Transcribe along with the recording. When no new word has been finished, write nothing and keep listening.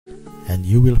and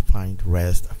you will find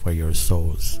rest for your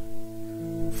souls.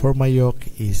 For my yoke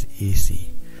is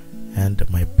easy, and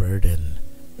my burden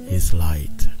is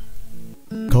light.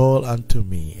 Call unto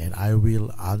me, and I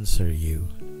will answer you,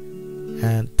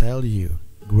 and tell you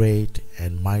great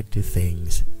and mighty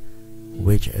things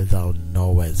which thou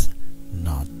knowest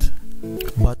not.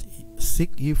 But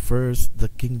seek ye first the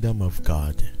kingdom of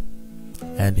God,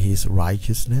 and his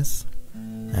righteousness,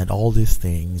 and all these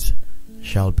things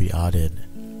shall be added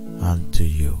unto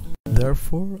you.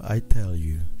 Therefore I tell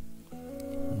you,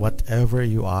 whatever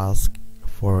you ask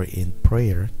for in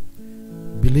prayer,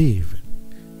 believe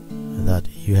that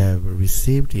you have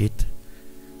received it,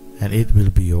 and it will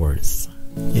be yours.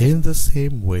 In the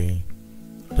same way,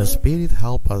 the Spirit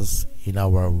helps us in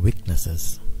our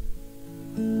weaknesses.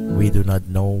 We do not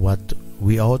know what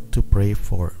we ought to pray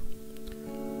for,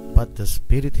 but the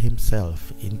Spirit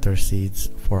himself intercedes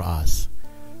for us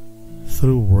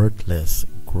through wordless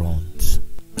groans.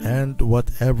 And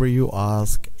whatever you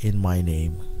ask in my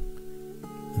name,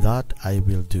 that I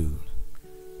will do,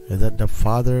 that the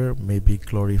Father may be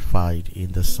glorified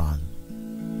in the Son.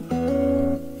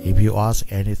 If you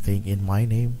ask anything in my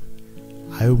name,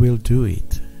 I will do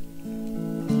it.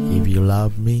 If you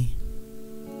love me,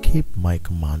 keep my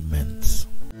commandments.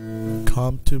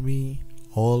 Come to me,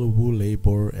 all who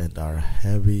labor and are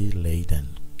heavy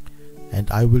laden,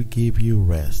 and I will give you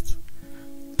rest.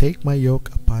 Take my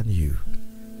yoke upon you,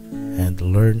 and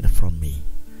learn from me,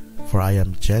 for I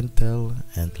am gentle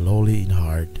and lowly in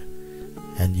heart,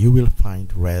 and you will find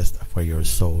rest for your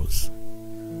souls.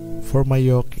 For my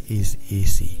yoke is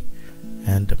easy,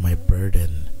 and my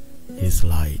burden is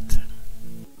light.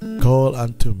 Call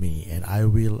unto me, and I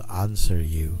will answer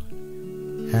you,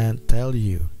 and tell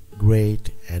you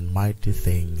great and mighty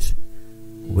things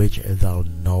which thou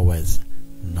knowest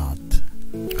not.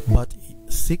 But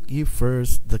seek ye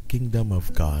first the kingdom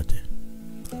of God,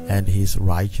 and his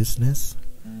righteousness,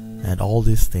 and all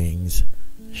these things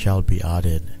shall be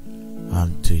added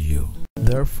unto you.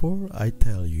 Therefore I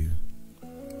tell you,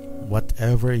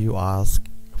 whatever you ask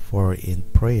for in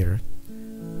prayer,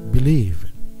 believe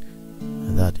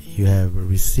that you have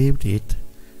received it,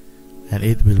 and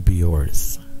it will be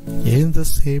yours. In the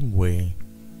same way,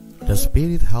 the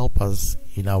Spirit helps us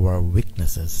in our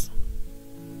weaknesses.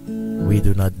 We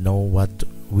do not know what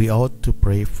we ought to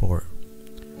pray for,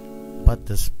 but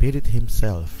the Spirit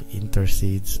himself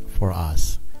intercedes for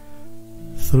us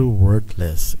through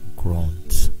wordless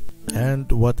groans.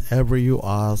 And whatever you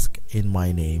ask in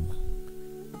my name,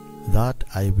 that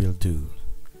I will do,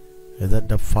 that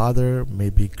the Father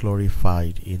may be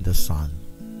glorified in the Son.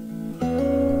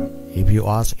 If you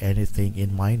ask anything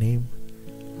in my name,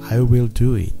 I will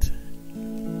do it.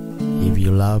 If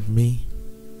you love me,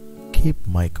 keep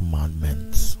my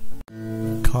commandments.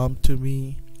 Come to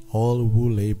me, all who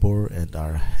labor and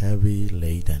are heavy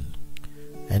laden,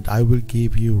 and I will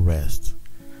give you rest.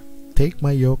 Take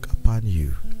my yoke upon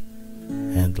you,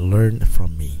 and learn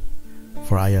from me,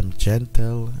 for I am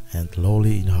gentle and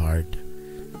lowly in heart,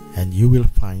 and you will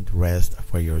find rest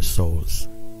for your souls.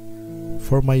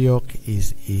 For my yoke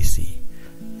is easy,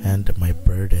 and my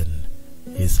burden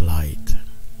is light.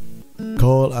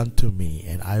 Call unto me,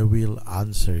 and I will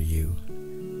answer you,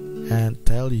 and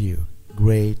tell you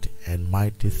great and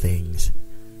mighty things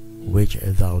which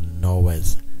thou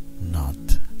knowest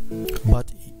not.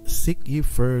 But seek ye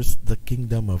first the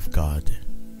kingdom of God,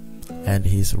 and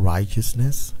his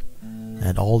righteousness,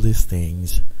 and all these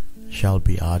things shall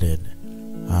be added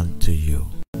unto you.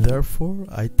 Therefore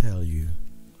I tell you,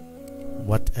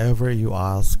 whatever you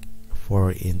ask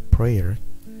for in prayer,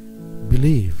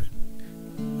 believe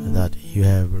that you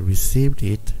have received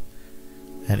it,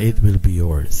 and it will be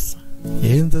yours.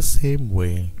 In the same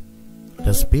way,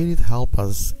 the Spirit helps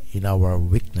us in our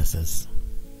weaknesses.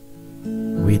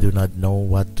 We do not know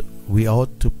what we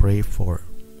ought to pray for,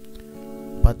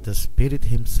 but the Spirit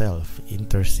himself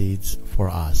intercedes for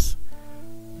us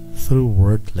through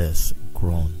wordless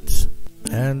groans.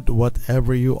 And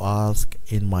whatever you ask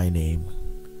in my name,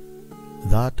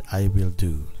 that I will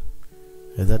do,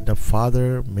 that the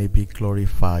Father may be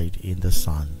glorified in the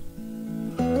Son.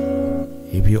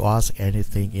 If you ask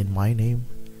anything in my name,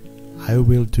 I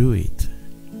will do it.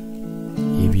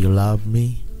 If you love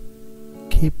me,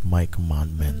 keep my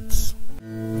commandments.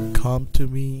 Come to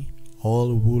me,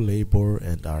 all who labor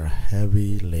and are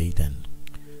heavy laden,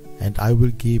 and I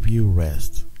will give you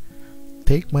rest.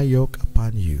 Take my yoke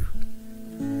upon you,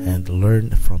 and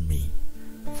learn from me,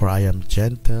 for I am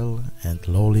gentle and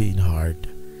lowly in heart,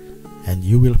 and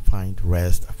you will find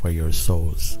rest for your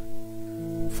souls.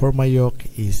 For my yoke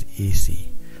is easy,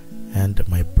 and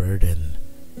my burden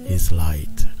is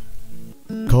light.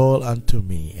 Call unto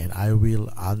me, and I will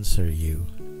answer you,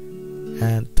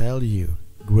 and tell you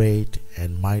great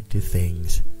and mighty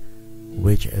things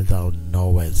which thou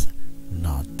knowest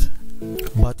not.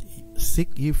 But seek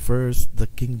ye first the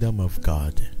kingdom of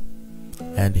God,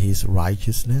 and his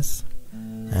righteousness,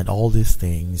 and all these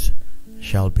things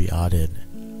shall be added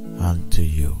unto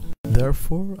you.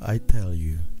 Therefore I tell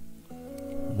you,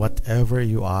 whatever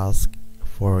you ask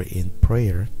for in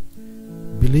prayer,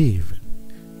 believe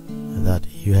that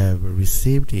you have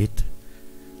received it,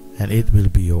 and it will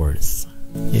be yours.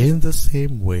 In the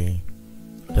same way,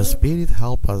 the Spirit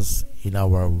helps us in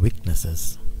our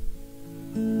weaknesses.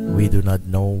 We do not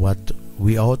know what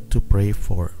we ought to pray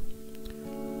for,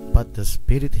 but the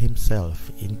Spirit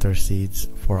himself intercedes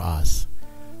for us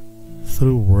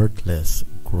through wordless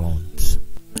groans.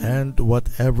 And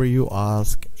whatever you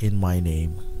ask in my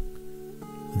name,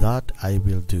 that I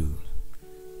will do,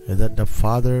 that the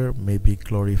Father may be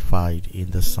glorified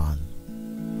in the Son.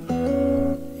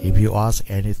 If you ask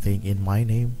anything in my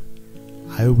name,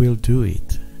 I will do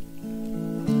it.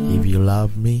 If you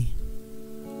love me,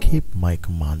 keep my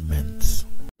commandments.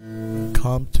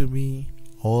 Come to me,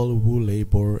 all who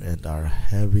labor and are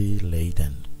heavy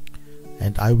laden,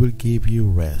 and I will give you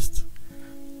rest.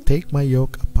 Take my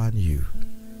yoke upon you,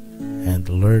 and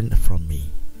learn from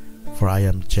me, for I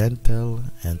am gentle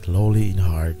and lowly in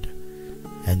heart,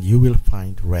 and you will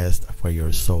find rest for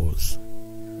your souls.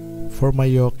 For my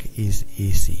yoke is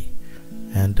easy,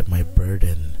 and my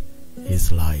burden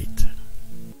is light.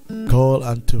 Call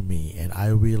unto me, and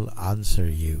I will answer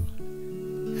you,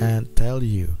 and tell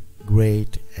you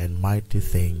great and mighty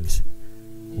things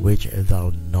which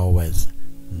thou knowest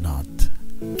not.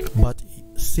 But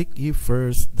seek ye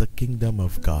first the kingdom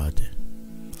of God,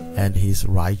 and his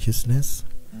righteousness,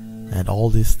 and all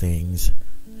these things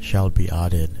shall be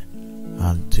added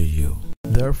unto you.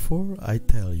 Therefore I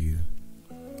tell you,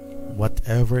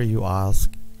 whatever you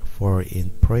ask for in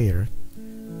prayer,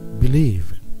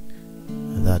 believe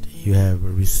that you have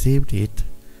received it,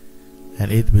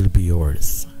 and it will be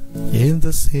yours. In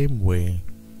the same way,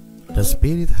 the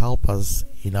Spirit helps us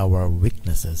in our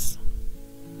weaknesses.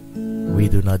 We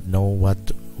do not know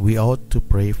what we ought to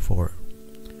pray for,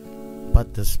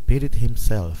 but the Spirit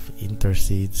himself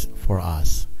intercedes for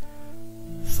us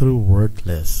through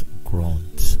wordless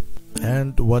groans.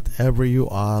 And whatever you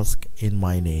ask in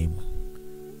my name,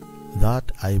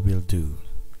 that I will do,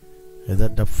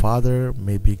 that the Father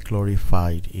may be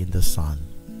glorified in the Son.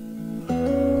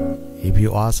 If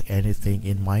you ask anything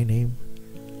in my name,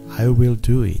 I will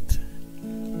do it.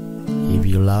 If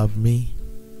you love me,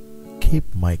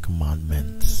 keep my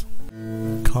commandments.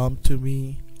 Come to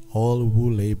me, all who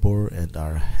labor and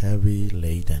are heavy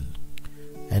laden,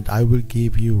 and I will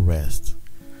give you rest.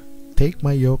 Take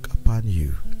my yoke upon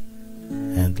you,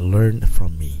 and learn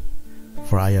from me,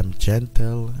 for I am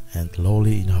gentle and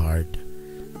lowly in heart,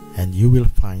 and you will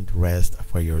find rest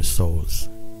for your souls.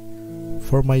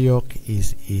 For my yoke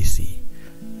is easy,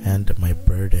 and my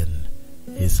burden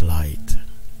is light.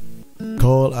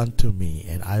 Call unto me,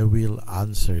 and I will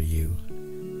answer you,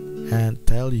 and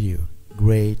tell you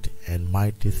great and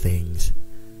mighty things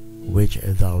which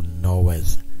thou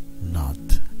knowest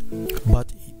not.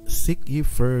 But seek ye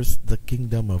first the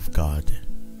kingdom of God,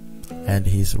 and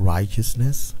his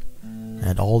righteousness,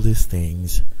 and all these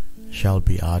things shall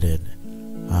be added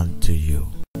unto you.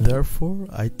 Therefore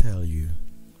I tell you,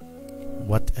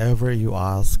 whatever you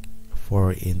ask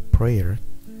for in prayer,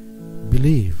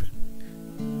 believe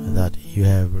that you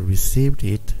have received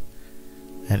it,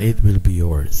 and it will be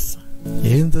yours.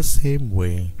 In the same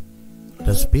way,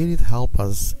 the Spirit helps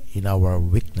us in our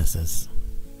weaknesses.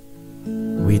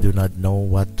 We do not know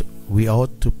what we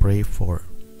ought to pray for,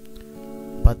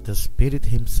 but the Spirit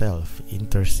himself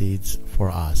intercedes for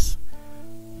us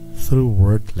through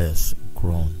wordless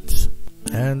groans.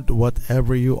 And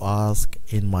whatever you ask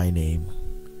in my name,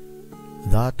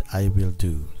 that I will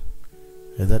do,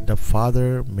 that the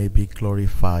Father may be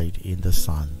glorified in the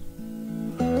Son.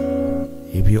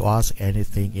 If you ask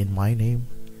anything in my name,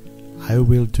 I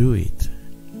will do it.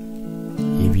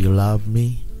 If you love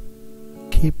me,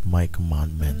 keep my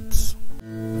commandments.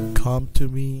 Come to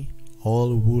me,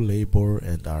 all who labor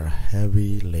and are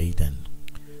heavy laden,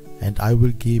 and I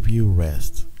will give you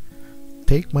rest.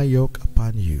 Take my yoke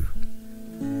upon you,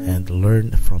 and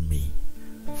learn from me,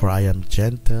 for I am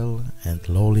gentle and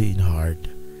lowly in heart,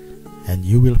 and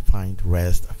you will find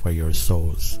rest for your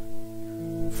souls.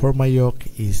 For my yoke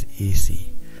is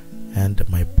easy, and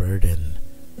my burden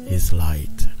is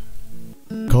light.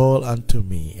 Call unto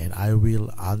me, and I will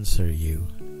answer you,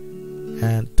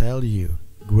 and tell you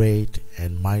great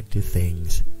and mighty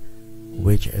things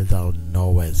which thou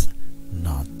knowest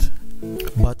not.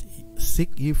 But seek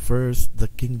ye first the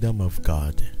kingdom of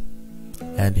God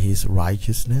and his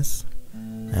righteousness,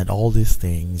 and all these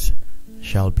things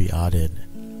shall be added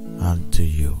unto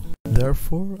you.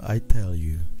 Therefore I tell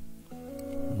you,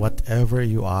 whatever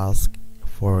you ask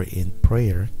for in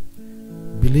prayer,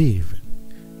 believe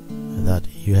that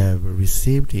you have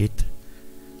received it,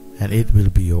 and it will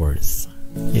be yours.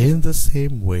 In the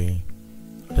same way,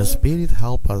 the Spirit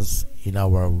helps us in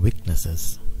our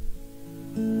weaknesses.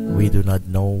 We do not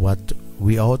know what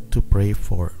we ought to pray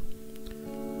for,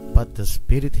 but the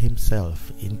Spirit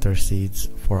Himself intercedes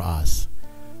for us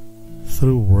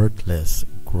through wordless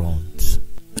groans.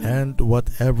 And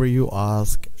whatever you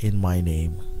ask in my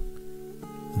name,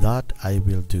 that I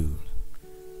will do,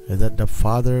 that the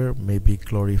Father may be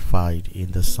glorified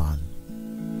in the Son.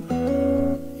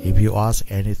 If you ask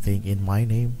anything in my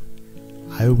name,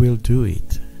 I will do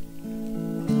it.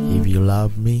 If you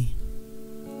love me,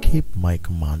 keep my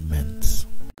commandments.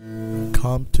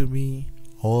 Come to me,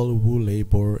 all who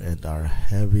labor and are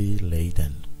heavy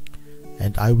laden,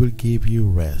 and I will give you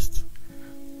rest.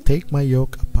 Take my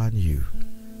yoke upon you,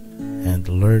 and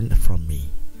learn from me,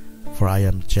 for I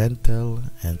am gentle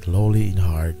and lowly in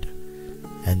heart,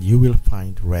 and you will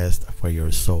find rest for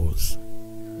your souls.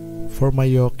 For my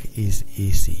yoke is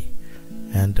easy,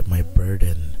 and my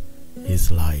burden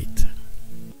is light.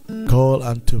 Call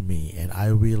unto me, and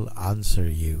I will answer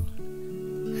you,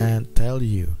 and tell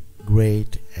you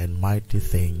great and mighty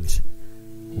things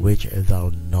which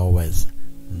thou knowest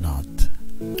not.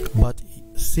 But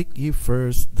seek ye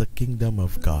first the kingdom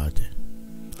of God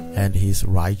and his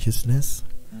righteousness,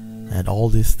 and all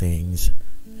these things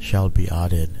shall be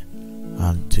added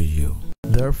unto you.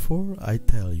 Therefore I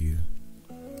tell you,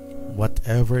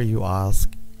 whatever you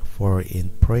ask for in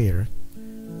prayer,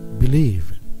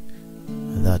 believe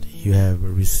that you have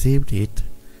received it,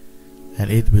 and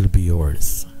it will be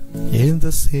yours. In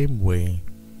the same way,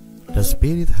 the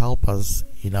Spirit helps us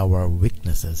in our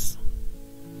weaknesses.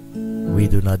 We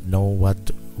do not know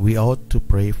what we ought to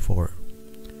pray for,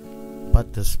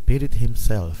 but the Spirit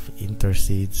Himself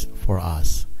intercedes for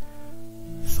us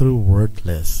through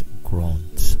wordless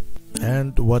groans.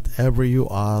 And whatever you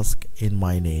ask in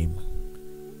my name,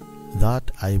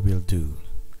 that I will do,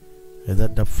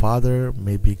 that the Father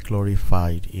may be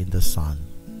glorified in the Son.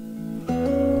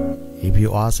 If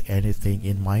you ask anything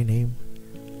in my name,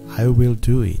 I will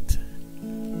do it.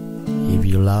 If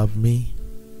you love me,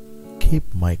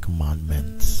 keep my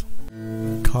commandments.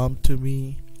 Come to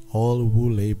me, all who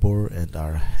labor and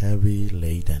are heavy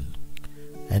laden,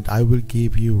 and I will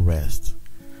give you rest.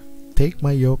 Take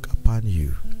my yoke upon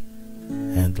you,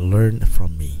 and learn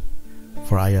from me,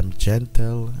 for I am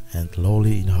gentle and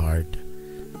lowly in heart,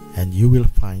 and you will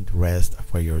find rest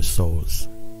for your souls.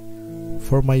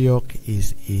 For my yoke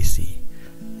is easy,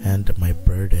 and my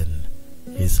burden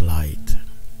is light.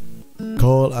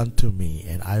 Call unto me,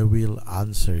 and I will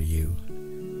answer you,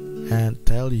 and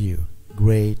tell you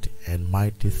great and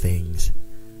mighty things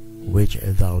which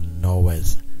thou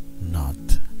knowest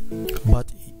not.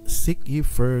 But seek ye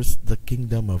first the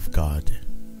kingdom of God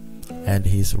and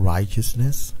his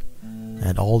righteousness,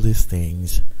 and all these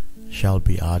things shall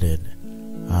be added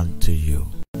unto you.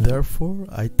 Therefore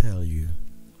I tell you,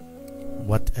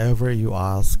 whatever you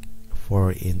ask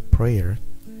for in prayer,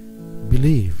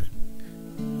 believe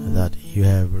that you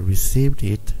have received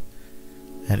it,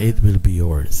 and it will be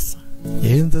yours.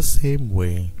 In the same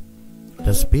way,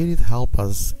 the Spirit helps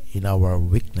us in our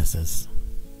weaknesses.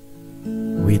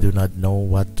 We do not know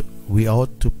what we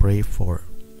ought to pray for,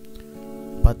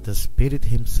 but the Spirit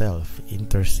Himself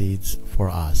intercedes for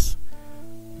us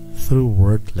through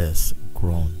wordless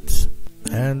groans.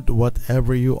 And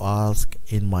whatever you ask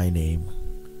in my name,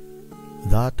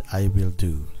 that I will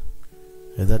do,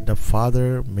 that the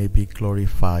Father may be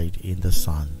glorified in the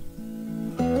Son.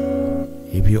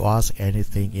 If you ask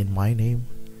anything in my name,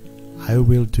 I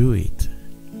will do it.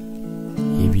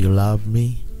 If you love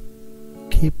me,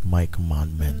 keep my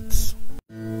commandments.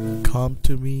 Come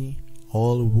to me,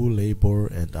 all who labor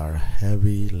and are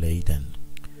heavy laden,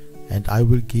 and I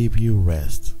will give you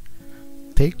rest.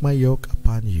 Take my yoke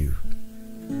upon you,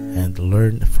 and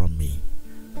learn from me,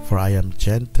 for I am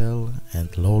gentle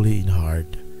and lowly in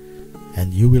heart,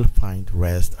 and you will find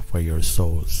rest for your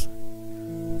souls.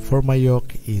 For my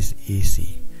yoke is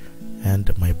easy,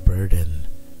 and my burden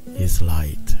is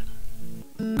light.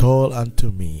 Call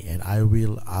unto me, and I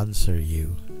will answer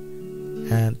you,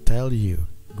 and tell you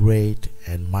great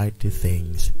and mighty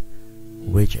things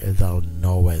which thou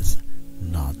knowest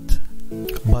not.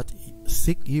 But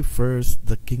seek ye first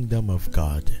the kingdom of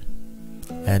God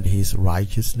and his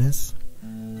righteousness,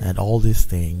 and all these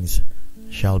things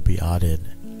shall be added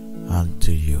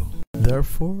unto you.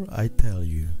 Therefore I tell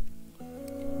you,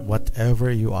 whatever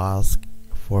you ask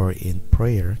for in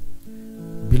prayer,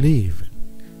 believe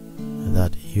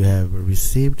that you have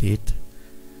received it,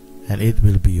 and it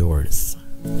will be yours.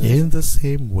 In the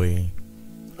same way,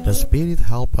 the Spirit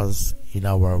helps us in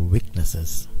our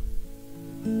weaknesses.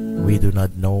 We do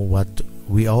not know what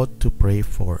we ought to pray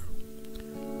for,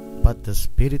 but the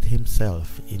Spirit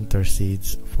Himself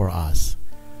intercedes for us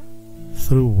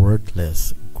through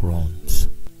wordless groans.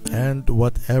 And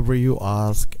whatever you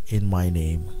ask in my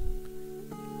name,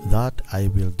 that I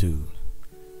will do,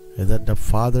 that the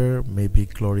Father may be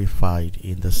glorified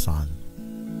in the Son.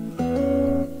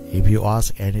 If you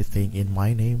ask anything in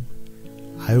my name,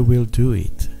 I will do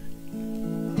it.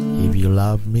 If you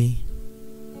love me,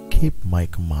 keep my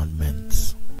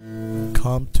commandments.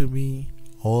 Come to me,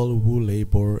 all who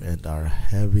labor and are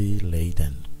heavy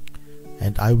laden,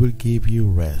 and I will give you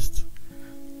rest.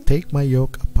 Take my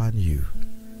yoke upon you,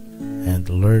 and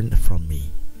learn from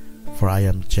me, for I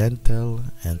am gentle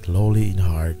and lowly in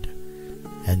heart,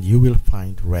 and you will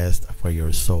find rest for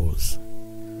your souls.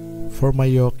 For my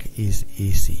yoke is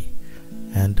easy,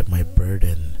 and my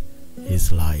burden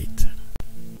is light.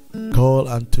 Call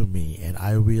unto me, and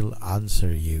I will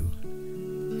answer you,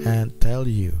 and tell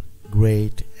you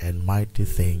great and mighty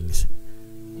things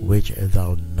which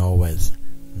thou knowest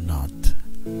not.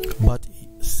 But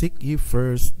seek ye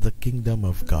first the kingdom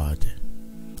of God,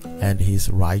 and His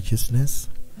righteousness,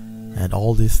 and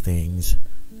all these things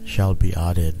shall be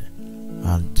added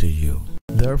unto you.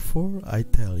 Therefore I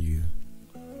tell you,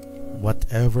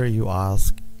 whatever you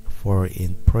ask for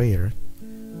in prayer,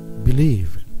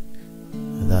 believe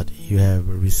that you have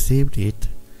received it,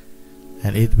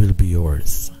 and it will be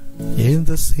yours. In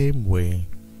the same way,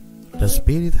 the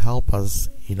Spirit helps us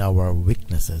in our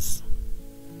weaknesses.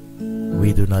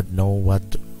 We do not know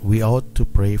what we ought to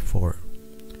pray for,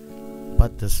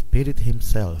 but the Spirit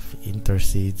Himself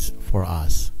intercedes for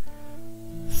us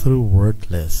through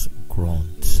wordless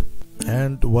groans.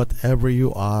 And whatever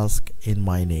you ask in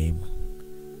my name,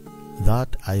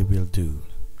 that I will do,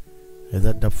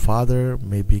 that the Father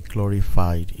may be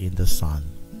glorified in the Son.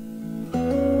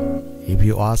 If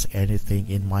you ask anything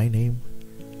in my name,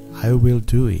 I will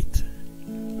do it.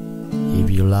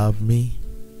 If you love me,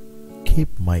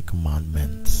 keep my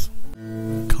commandments.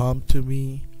 Come to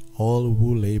me, all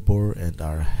who labor and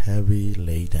are heavy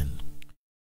laden.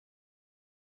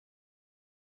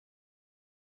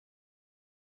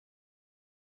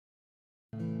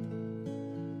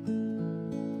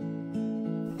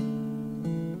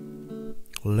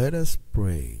 Let us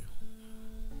pray.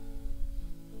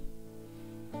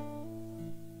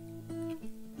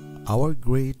 Our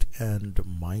great and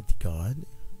mighty God,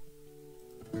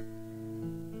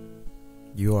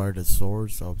 you are the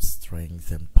source of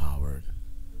strength and power,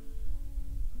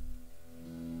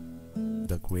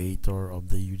 the creator of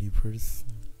the universe.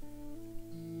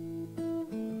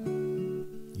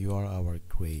 You are our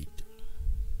great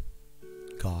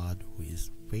God who is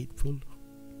faithful,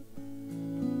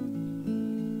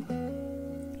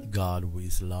 God who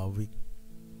is loving,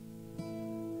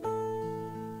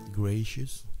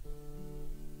 gracious,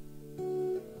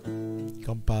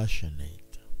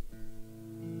 compassionate.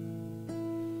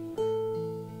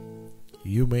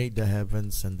 You made the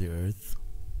heavens and the earth,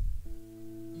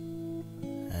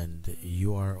 and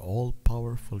you are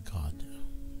all-powerful God.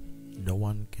 No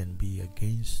one can be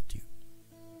against you.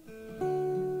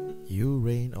 You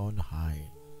reign on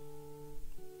high.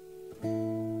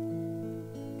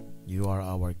 You are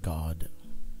our God,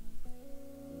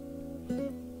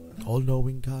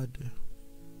 all-knowing God.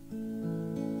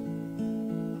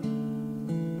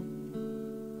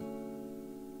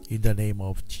 In the name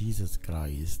of Jesus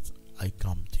Christ, I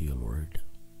come to you, Lord,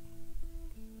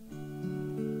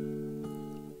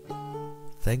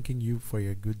 thanking you for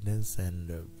your goodness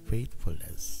and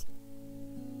faithfulness.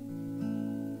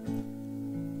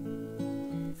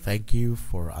 Thank you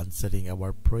for answering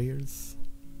our prayers,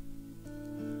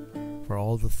 for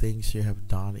all the things you have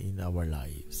done in our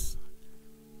lives.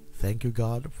 Thank you,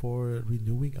 God, for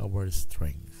renewing our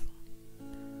strength,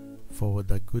 for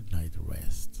the good night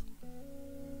rest.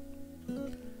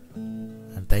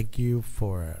 And thank you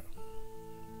for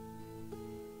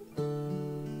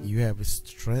you have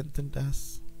strengthened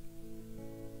us.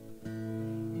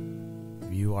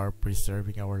 You are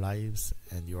preserving our lives,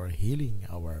 and you are healing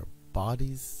our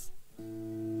bodies.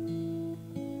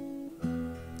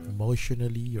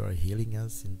 Emotionally, you are healing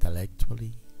us.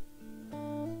 Intellectually,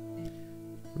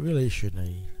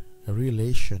 relationally.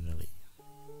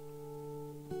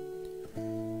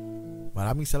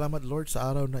 Maraming salamat, Lord,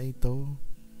 sa araw na ito.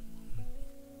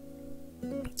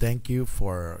 Thank you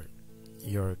for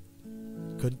your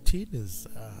continuous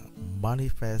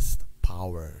manifest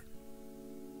power.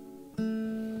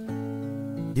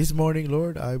 This morning,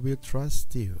 Lord, I will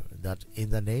trust you that in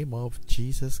the name of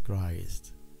Jesus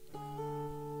Christ,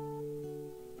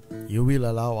 you will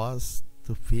allow us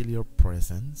to feel your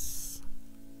presence.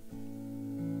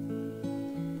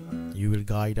 You will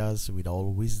guide us with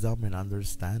all wisdom and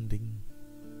understanding,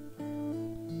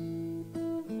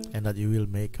 and that you will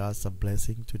make us a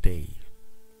blessing today.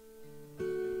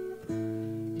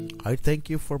 I thank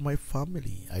you for my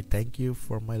family. I thank you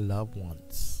for my loved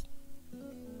ones.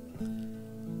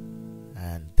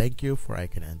 And thank you for I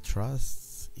can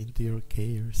entrust into your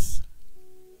cares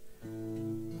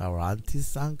our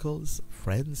aunties, uncles,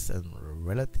 friends, and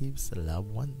relatives,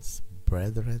 loved ones,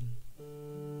 brethren.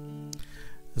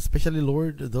 Especially,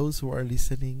 Lord, those who are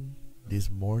listening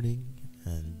this morning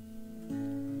and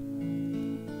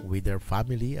with their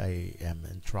family, I am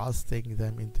entrusting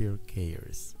them into your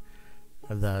cares.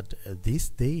 That this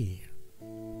day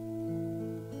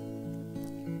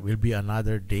will be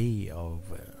another day of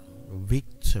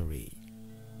victory.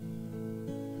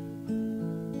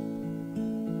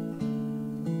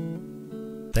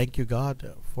 Thank you,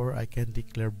 God, for I can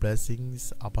declare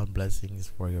blessings upon blessings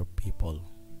for your people,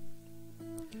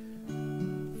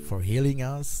 for healing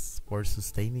us, for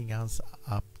sustaining us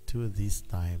up to this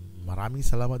time. Maraming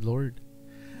salamat, Lord.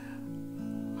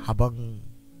 Habang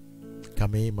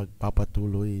kami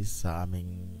magpapatuloy sa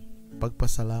aming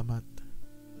pagpasalamat,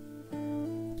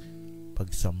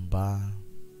 pagsamba,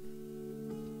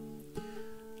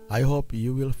 I hope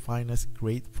you will find us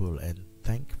grateful and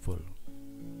thankful.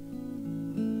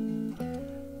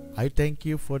 I thank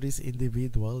you for these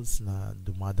individuals na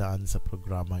dumadaan sa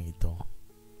programang ito.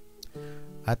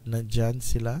 At nandyan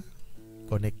sila,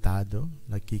 konektado,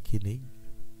 nagkikinig.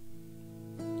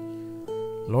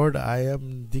 Lord, I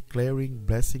am declaring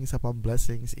blessings upon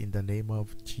blessings in the name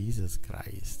of Jesus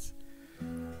Christ.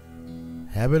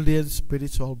 Heavenly and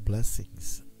spiritual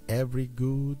blessings, every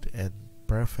good and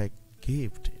perfect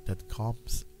gift that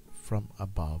comes from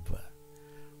above,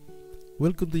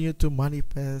 will continue to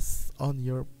manifest on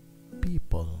your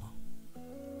people.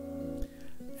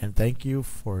 And thank you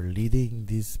for leading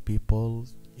these people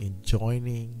in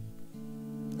joining,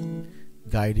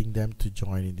 guiding them to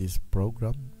join in this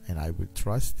program. And I will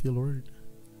trust you, Lord,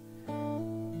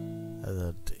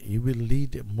 that you will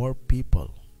lead more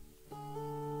people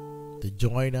to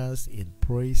join us in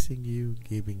praising you,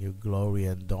 giving you glory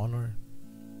and honor.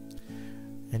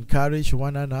 Encourage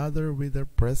one another with their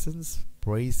presence,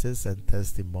 praises, and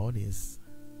testimonies.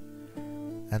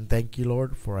 And thank you,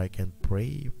 Lord, for I can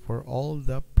pray for all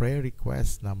the prayer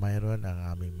requests na mayroon ang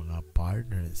aming mga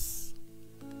partners,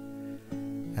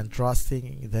 and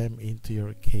trusting them into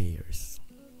your cares.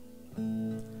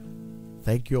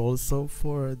 Thank you also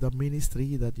for the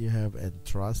ministry that you have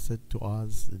entrusted to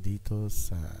us dito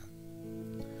sa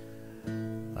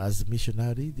as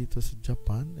missionary dito sa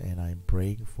Japan, and I'm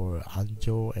praying for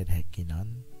Anjo and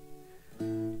Hekinan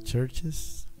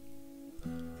churches.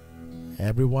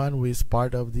 Everyone who is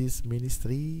part of this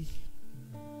ministry,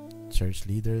 church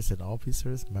leaders and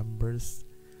officers, members,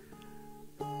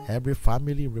 every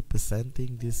family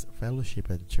representing this fellowship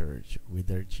and church with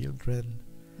their children,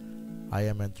 I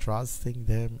am entrusting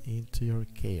them into your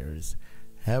cares.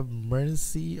 Have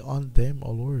mercy on them,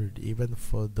 O Lord, even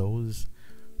for those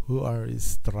who are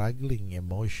struggling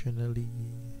emotionally,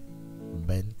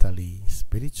 mentally,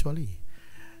 spiritually,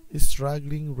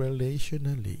 struggling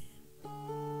relationally,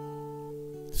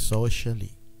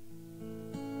 socially.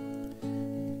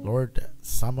 Lord,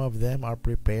 some of them are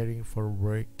preparing for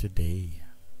work today,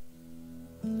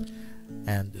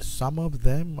 and some of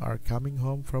them are coming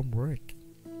home from work.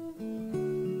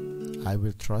 I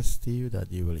will trust you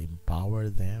that you will empower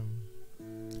them,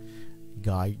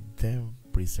 guide them,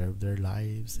 preserve their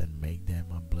lives, and make them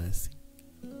a blessing.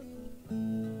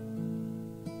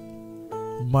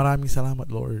 Maraming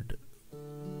salamat, Lord,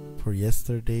 for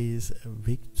yesterday's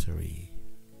victory.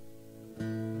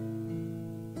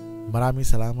 Maraming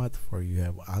salamat for you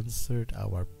have answered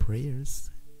our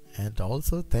prayers, and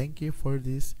also thank you for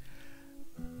this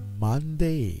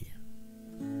Monday,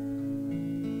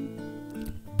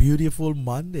 beautiful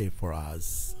Monday for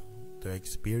us to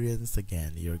experience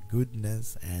again your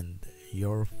goodness and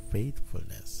your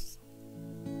faithfulness.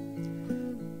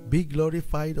 Be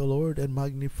glorified, O Lord, and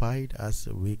magnified as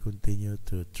we continue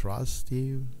to trust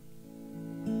you,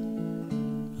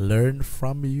 learn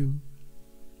from you,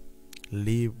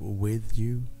 live with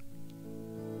you,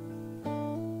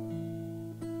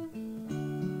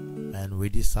 and we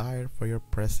desire for your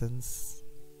presence,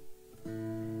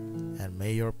 and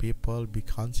may your people be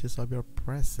conscious of your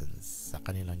presence sa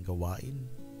kanilang gawain,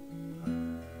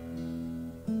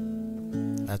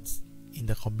 That's in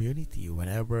the community.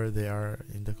 Whenever they are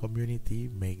in the community,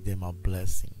 make them a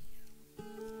blessing.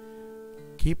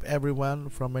 Keep everyone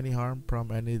from any harm,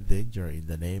 from any danger, in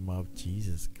the name of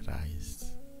Jesus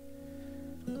Christ.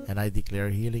 And I declare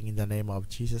healing in the name of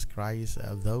Jesus Christ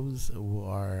of those who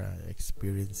are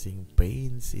experiencing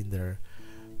pains in their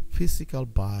physical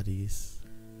bodies.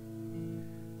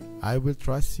 I will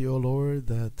trust you, O Lord,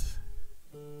 that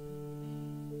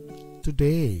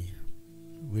today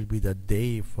will be the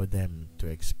day for them to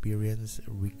experience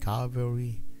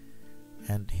recovery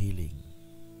and healing.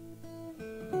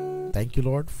 Thank you,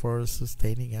 Lord, for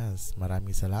sustaining us.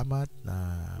 Maraming salamat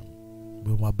na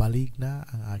bumabalik na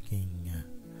ang aking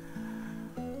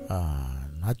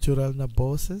natural na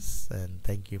boses, and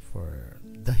thank you for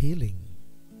the healing.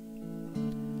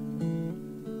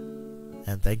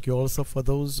 And thank you also for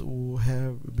those who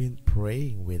have been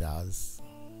praying with us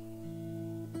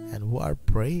and who are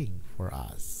praying for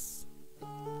us.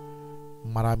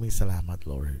 Maraming salamat,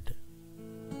 Lord.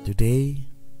 Today,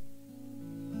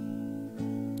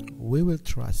 we will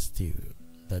trust you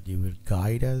that you will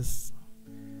guide us,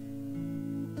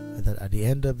 and that at the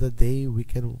end of the day we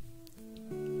can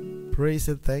praise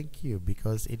and thank you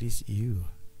because it is you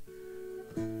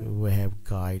who have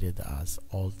guided us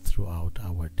all throughout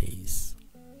our days.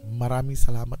 Maraming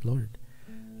salamat, Lord.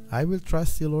 I will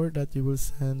trust you, Lord, that you will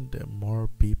send more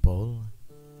people,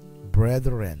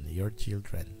 brethren, your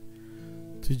children,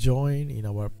 to join in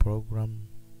our program,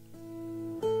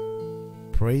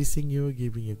 praising you,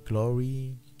 giving you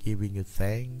glory, giving you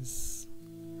thanks,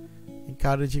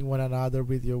 encouraging one another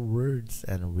with your words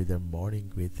and with their morning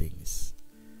greetings.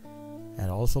 And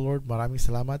also, Lord, maraming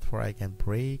salamat for I can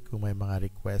pray kung may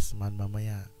mga requests man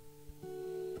mamaya.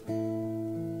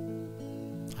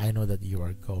 I know that you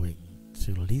are going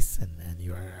to listen, and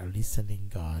you are a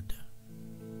listening God.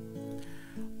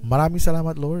 Maraming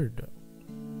salamat, Lord.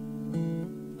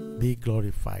 Be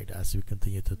glorified as we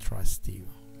continue to trust you,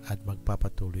 at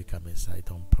magpapatuloy kami sa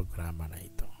itong programa na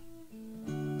ito.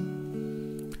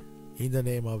 In the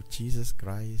name of Jesus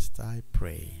Christ, I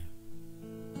pray.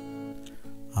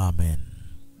 Amen.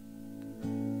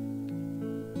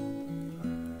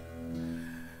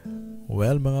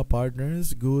 Well, mga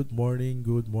partners, good morning,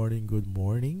 good morning, good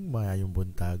morning. Mayayong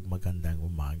buntag, magandang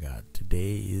umaga.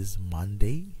 Today is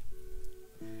Monday,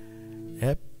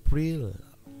 April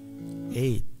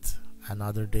 8th.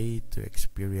 Another day to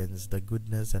experience the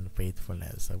goodness and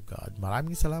faithfulness of God.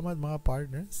 Maraming salamat, mga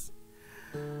partners,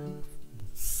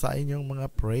 sa inyong mga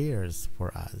prayers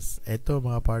for us. Ito,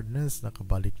 mga partners,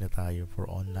 nakabalik na tayo for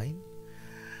online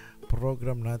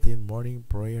program natin, Morning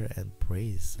Prayer and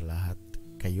Praise. Lahat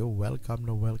kayo, welcome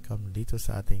na welcome dito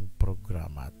sa ating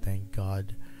programa. Thank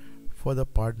God for the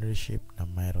partnership na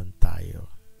mayroon tayo.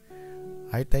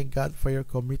 I thank God for your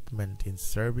commitment in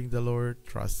serving the Lord,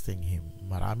 trusting Him.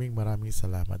 Maraming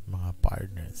salamat, mga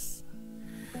partners.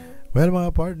 Well,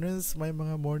 mga partners, may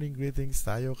mga morning greetings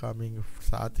tayo coming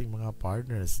sa ating mga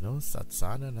partners, no? At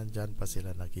sana nandyan pa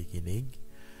sila nakikinig.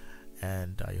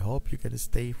 And I hope you can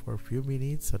stay for a few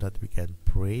minutes so that we can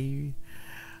pray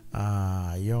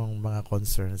yung mga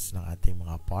concerns ng ating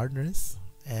mga partners,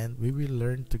 and we will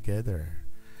learn together.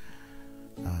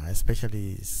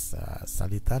 Especially sa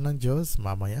salita ng Diyos,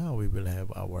 mamaya we will have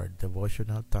our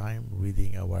devotional time,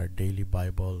 reading our daily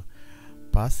Bible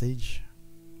passage.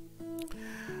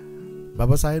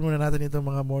 Babasahin muna natin itong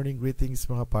mga morning greetings,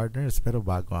 mga partners, pero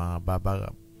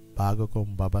bago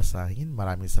kong babasahin,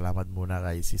 maraming salamat muna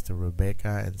kay Sister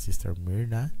Rebecca and Sister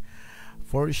Myrna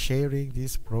for sharing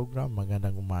this program.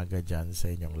 Magandang umaga dyan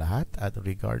sa inyong lahat, at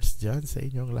regards dyan sa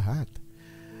inyong lahat.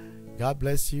 God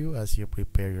bless you as you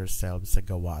prepare yourselves sa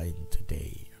gawain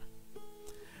today.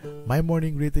 My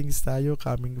morning greetings tayo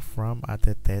coming from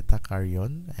Ate Teta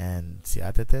Carion, and si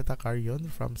Ate Teta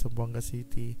Carion from Zamboanga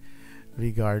City.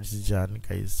 Regards dyan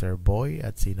kay Sir Boy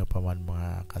at sino pa man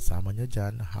mga kasama nyo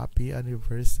dyan. Happy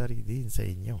anniversary din sa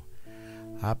inyo.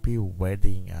 Happy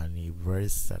wedding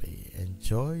anniversary.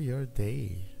 Enjoy your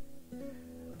day.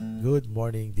 Good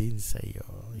morning din sa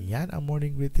iyo. Yan ang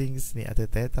morning greetings ni Ate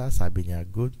Teta. Sabi niya,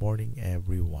 good morning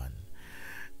everyone.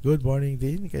 Good morning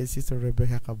din kay Sister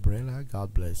Rebecca Cabrera.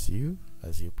 God bless you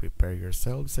as you prepare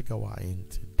yourselves sa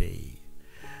gawain today.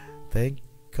 Thank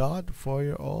God for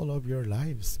all of your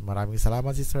lives. Maraming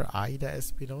salamat, Sister Aida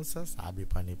Espinosa. Sabi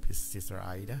pa ni Sister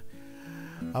Aida,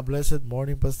 a blessed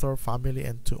morning, Pastor, family,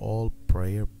 and to all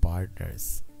prayer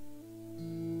partners.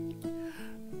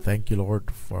 Thank you, Lord,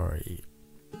 for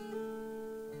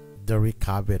the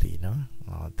recovery, no?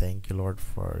 Thank you, Lord,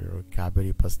 for your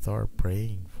recovery, Pastor.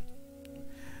 Praying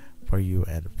for you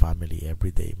and family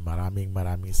every day. Maraming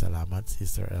salamat,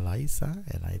 Sister Eliza,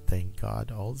 and I thank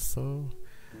God also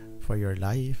for your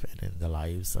life and in the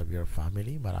lives of your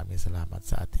family. Maraming salamat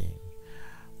sa ating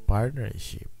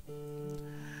partnership.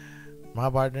 Mga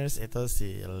partners, ito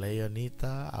si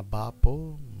Leonita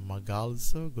Abapo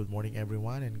Magalso. Good morning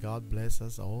everyone and God bless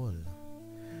us all.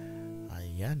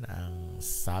 Ayan ang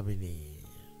sabi ni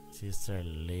Sister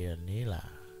Leonila.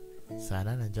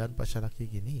 Sana nandyan pa siya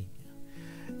nakikinig.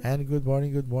 And good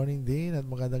morning din at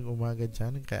magandang umaga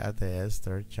dyan kay Ate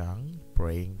Esther Chang.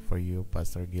 Praying for you,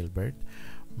 Pastor Gilbert.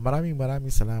 Maraming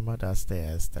salamat, Ate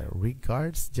Esther.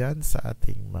 Regards dyan sa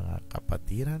ating mga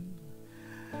kapatiran.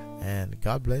 And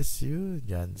God bless you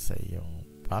dyan sa iyong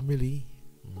family.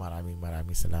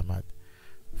 Maraming salamat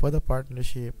for the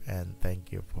partnership and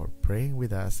thank you for praying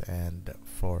with us and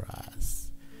for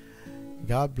us.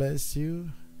 God bless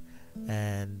you.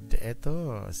 And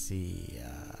ito si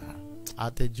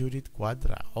Ate Judith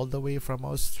Quadra all the way from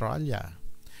Australia.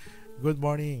 Good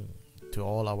morning to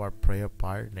all our prayer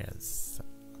partners.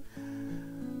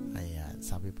 Ayan,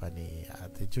 sabi pa ni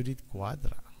Ate Judith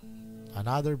Quadra,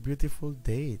 another beautiful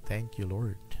day. Thank you,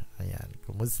 Lord. Ayan.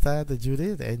 Kumusta, Ate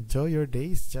Judith? Enjoy your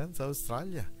days dyan sa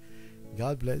Australia.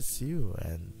 God bless you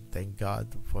and thank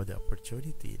God for the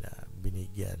opportunity na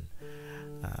binigyan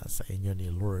sa inyo ni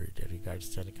Lord.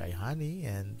 Regards dyan kay Honey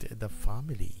and the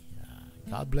family.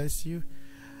 God bless you.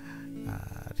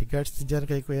 Regards dyan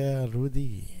kay Kuya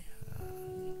Rudy.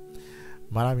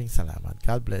 Maraming salamat.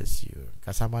 God bless you.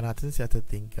 Kasama natin si Ate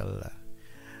Tinkle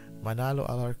Manalo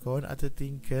Alarcon. Ate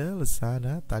Tinkle,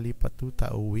 sana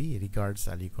talipatuta uwi. Regards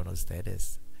alikon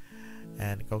ustedes.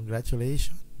 And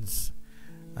congratulations.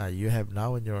 You have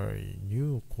now your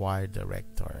new choir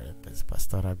director,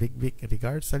 Pastora Vic.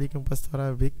 Regards alikon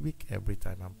Pastora Vic. Every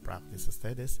time I'm practice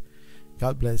ustedes.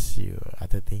 God bless you.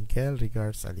 Ate Tinkle,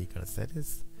 regards alikon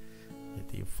ustedes.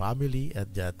 Ito yung family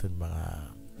at dyan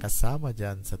mga kasama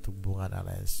dyan sa Tugbungan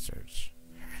Alliance Church.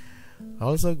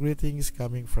 Also, greetings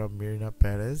coming from Mirna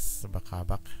Perez,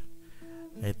 Bakabak.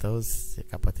 Ito, si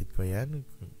kapatid ko yan,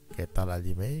 Ketal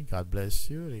Alime. God bless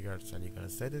you. Regards sa Ligon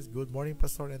Studies. Good morning,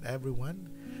 Pastor and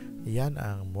everyone. Yan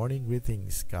ang morning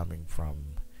greetings coming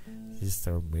from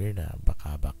Sister Mirna,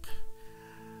 Bakabak.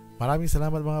 Maraming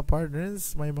salamat mga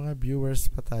partners. May mga viewers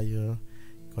pa tayo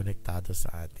konektado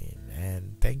sa atin.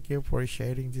 And thank you for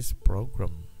sharing this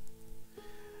program.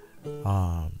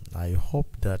 I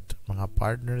hope that mga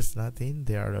partners natin,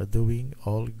 they are doing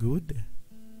all good.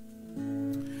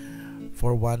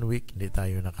 For 1 week hindi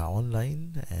tayo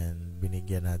naka-online and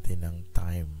binigyan natin ng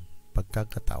time,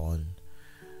 pagkakataon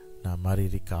na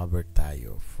marirecover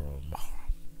tayo from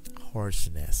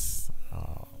hoarseness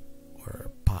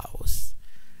or pause.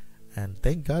 And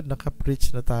thank God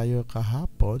naka-preach na tayo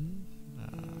kahapon.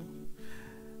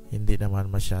 Hindi naman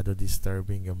masyado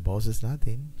disturbing yung boses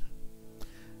natin.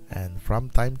 And from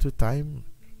time to time,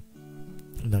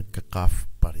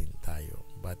 nagka-cough pa rin tayo.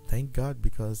 But thank God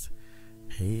because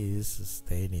He is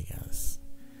sustaining us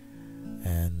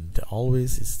and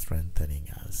always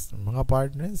strengthening us. Mga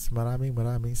partners,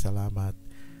 maraming salamat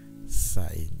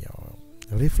sa inyo.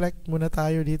 Reflect muna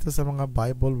tayo dito sa mga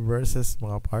Bible verses,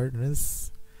 mga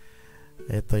partners.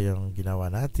 Ito yung ginawa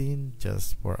natin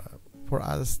just for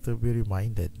us to be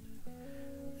reminded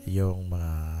yung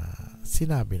mga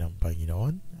sinabi ng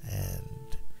Panginoon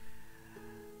and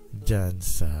dyan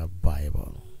sa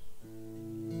Bible.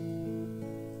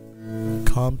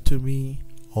 Come to me,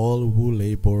 all who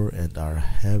labor and are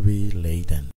heavy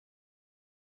laden.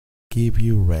 Give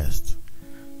you rest.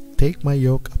 Take my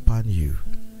yoke upon you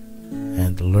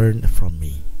and learn from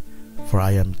me, for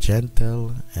I am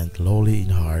gentle and lowly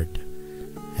in heart,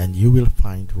 and you will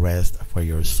find rest for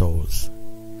your souls.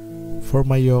 For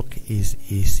my yoke is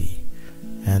easy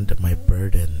and my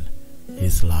burden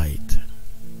is light.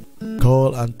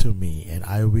 Call unto me, and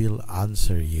I will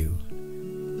answer you,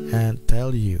 and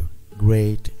tell you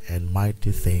great and mighty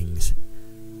things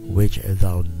which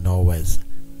thou knowest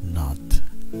not.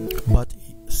 But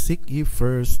seek ye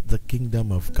first the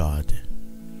kingdom of God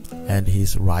and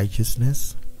his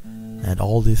righteousness, and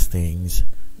all these things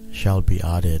shall be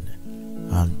added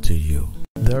unto you.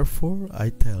 Therefore I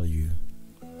tell you,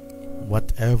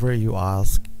 whatever you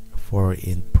ask for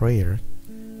in prayer,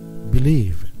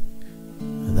 believe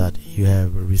that you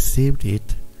have received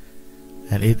it,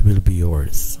 and it will be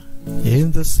yours.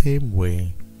 In the same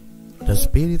way, the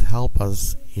Spirit helps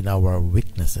us in our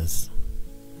weaknesses.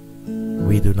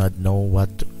 We do not know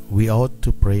what we ought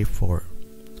to pray for,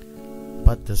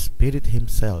 but the Spirit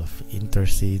Himself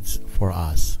intercedes for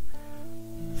us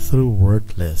through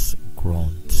wordless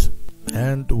groans.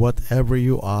 And whatever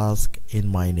you ask in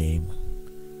my name,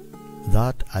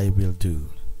 that I will do,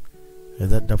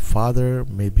 that the Father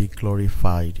may be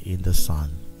glorified in the Son.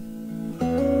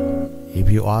 If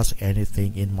you ask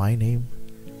anything in my name,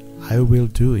 I will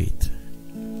do it.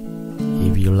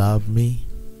 If you love me,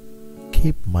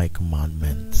 keep my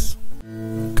commandments.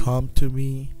 Come to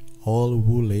me, all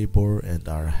who labor and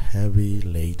are heavy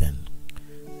laden,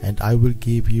 and I will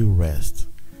give you rest.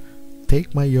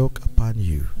 Take my yoke upon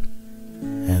you,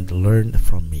 and learn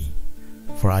from me,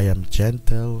 for I am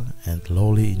gentle and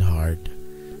lowly in heart,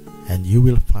 and you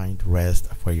will find rest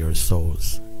for your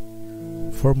souls.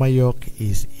 For my yoke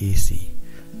is easy,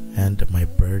 and my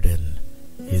burden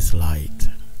is light.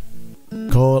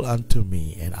 Call unto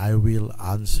me, and I will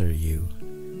answer you,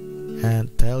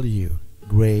 and tell you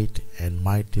great and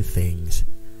mighty things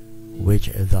which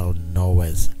thou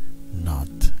knowest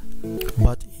not.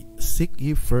 But seek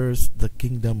ye first the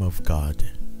kingdom of God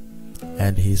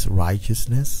and his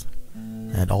righteousness,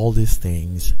 and all these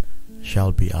things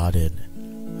shall be added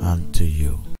unto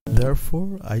you.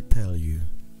 Therefore I tell you,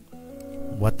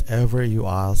 whatever you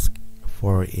ask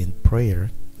for in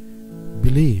prayer,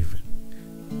 believe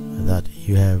that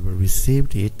you have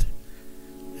received it,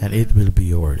 and it will be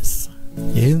yours.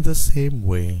 In the same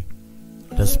way,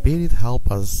 the Spirit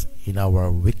helps us in our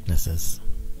weaknesses.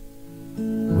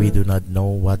 We do not know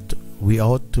what we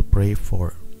ought to pray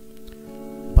for,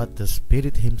 but the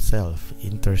Spirit himself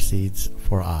intercedes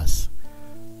for us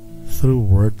through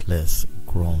wordless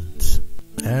groans.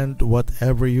 And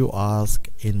whatever you ask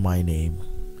in my name,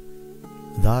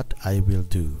 that I will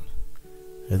do,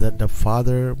 that the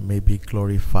Father may be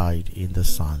glorified in the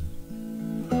Son.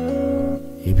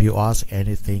 If you ask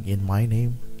anything in my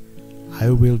name, I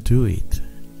will do it.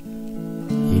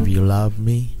 If you love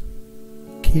me,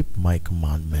 keep my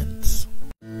commandments.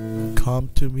 Come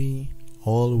to me,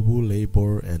 all who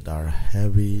labor and are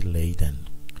heavy laden,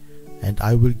 and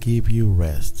I will give you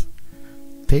rest.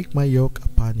 Take my yoke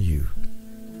upon you,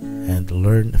 and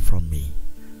learn from me,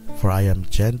 for I am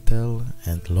gentle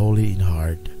and lowly in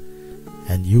heart,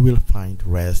 and you will find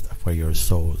rest for your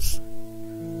souls.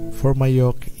 For my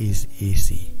yoke is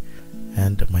easy,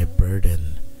 and my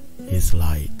burden is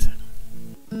light.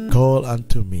 Call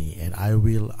unto me, and I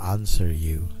will answer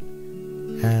you,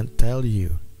 and tell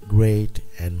you great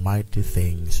and mighty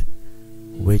things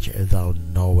which thou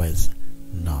knowest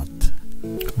not.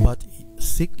 But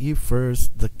seek ye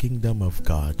first the kingdom of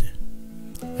God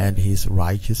and his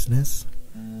righteousness,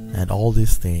 and all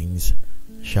these things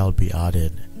shall be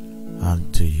added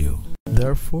unto you.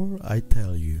 Therefore I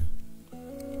tell you,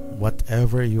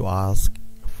 whatever you ask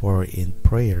for in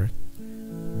prayer,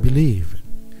 believe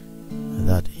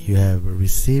that you have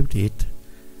received it,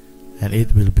 and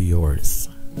it will be yours.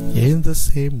 In the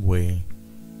same way,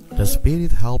 the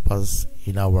Spirit helps us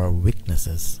in our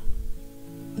weaknesses.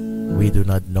 We do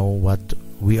not know what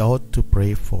we ought to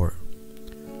pray for,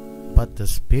 but the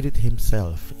Spirit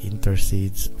himself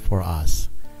intercedes for us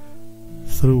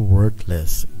through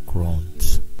wordless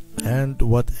groans. And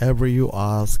whatever you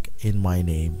ask in my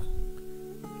name,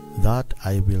 that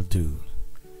I will do,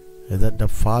 that the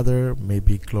Father may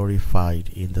be glorified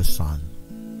in the Son.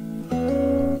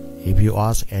 If you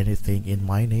ask anything in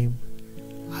my name,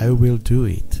 I will do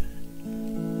it.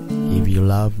 If you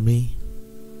love me,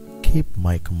 keep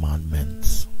my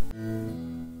commandments.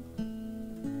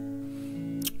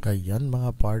 Ayan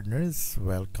mga partners,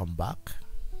 welcome back.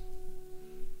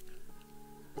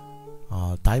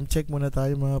 Time check muna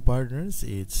tayo mga partners.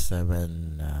 It's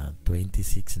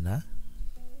 7:26 na.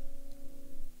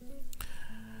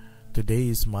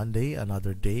 Today is Monday,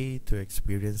 another day to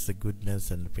experience the goodness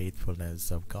and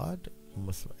faithfulness of God.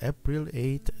 April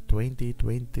 8,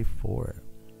 2024.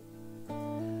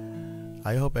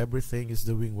 I hope everything is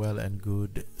doing well and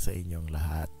good sa inyong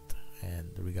lahat,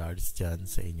 and regards dyan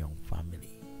sa inyong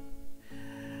family.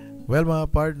 Well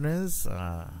mga partners,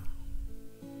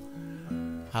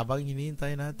 habang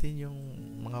hinihintay natin yung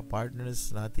mga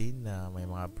partners natin na may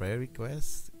mga prayer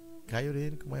requests, kayo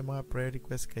rin, kung may mga prayer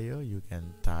requests kayo, you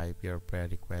can type your prayer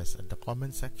request at the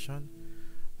comment section.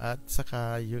 At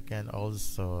saka you can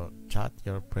also chat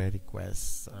your prayer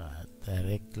requests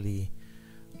directly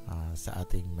sa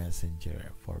ating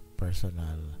messenger for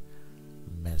personal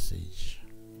message.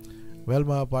 Well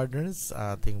mga partners,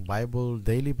 ating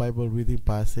daily Bible reading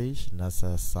passage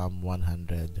nasa Psalm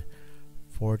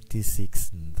 146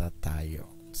 na tayo.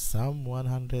 Psalm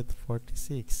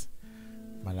 146.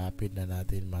 Malapit na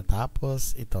natin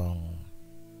matapos itong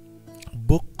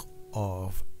Book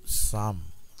of Psalm.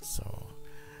 So,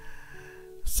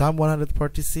 Psalm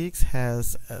 146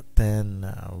 has 10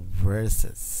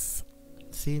 verses.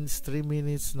 Since 3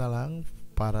 minutes na lang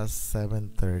para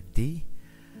 7:30,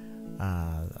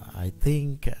 I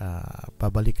think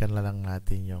pabalikan na lang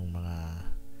natin yung mga,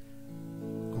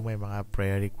 kung may mga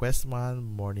prayer request man,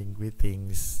 morning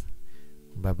greetings,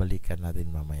 babalikan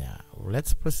natin mamaya.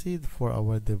 Let's proceed for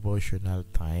our devotional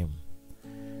time.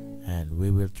 And we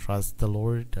will trust the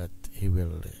Lord that He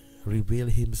will reveal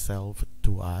Himself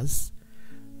to us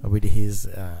with His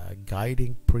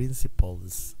guiding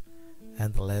principles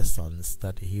and lessons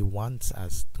that He wants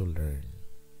us to learn.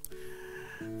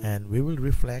 And we will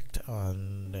reflect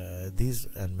on these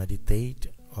and meditate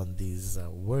on these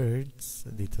words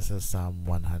dito sa Psalm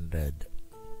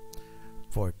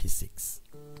 146.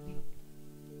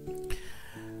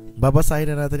 Babasahin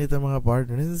na natin ito mga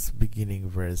partners, beginning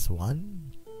verse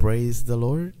 1. Praise the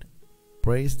Lord,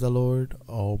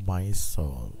 O my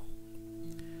soul.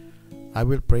 I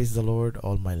will praise the Lord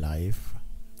all my life.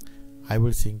 I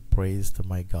will sing praise to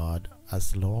my God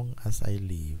as long as I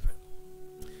live.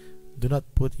 Do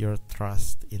not put your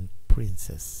trust in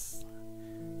princes.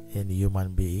 In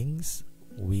human beings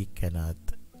we cannot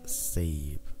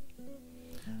save.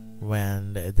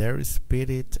 When their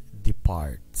spirit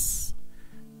departs,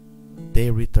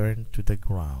 they return to the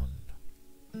ground.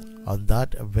 On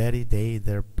that very day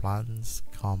their plans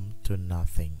come to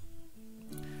nothing.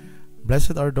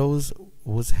 Blessed are those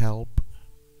whose help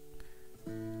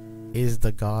is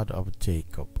the God of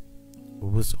Jacob,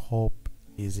 whose hope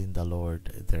is in the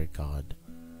Lord their God.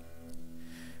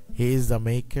 He is the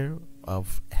maker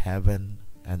of heaven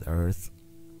and earth,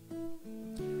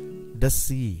 the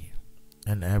sea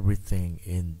and everything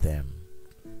in them.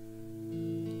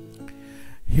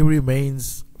 He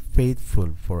remains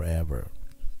faithful forever.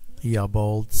 He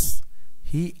upholds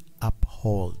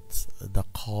the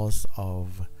cause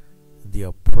of the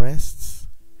oppressed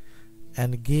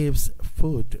and gives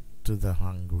food to the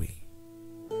hungry.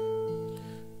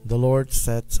 The Lord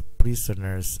sets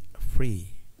prisoners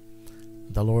free.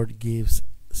 The Lord gives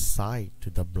sight to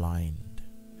the blind.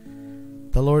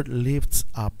 The Lord lifts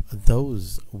up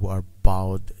those who are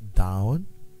bowed down.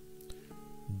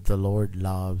 The Lord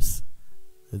loves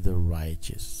the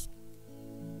righteous.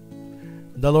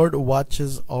 The Lord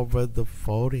watches over the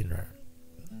foreigner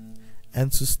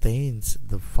and sustains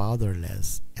the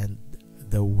fatherless and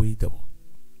the widow,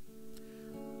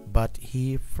 but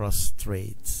He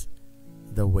frustrates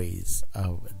the ways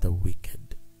of the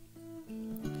wicked.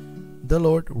 The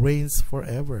Lord reigns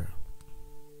forever.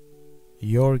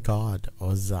 Your God,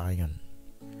 O Zion,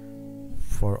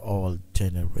 for all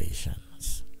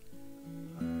generations.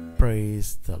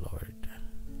 Praise the Lord.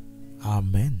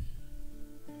 Amen.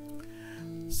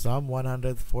 Psalm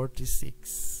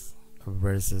 146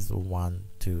 verses 1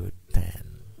 to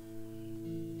 10.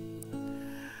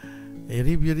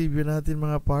 I-review natin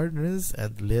mga partners,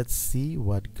 and let's see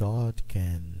what God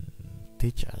can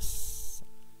teach us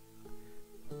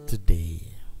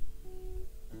today.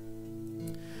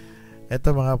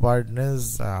 Ito mga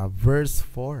partners, verse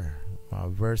 4.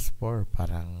 Verse 4,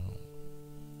 parang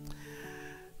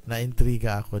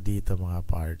na-intriga ako dito mga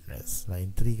partners.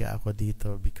 Na-intriga ako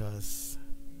dito because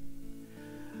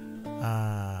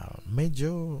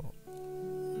medyo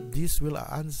this will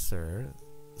answer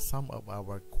some of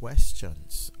our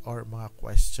questions or mga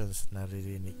questions na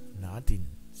naririnig natin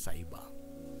sa iba.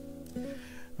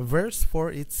 Verse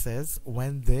 4, it says,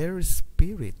 when their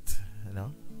spirit,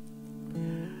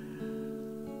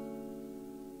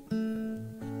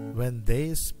 when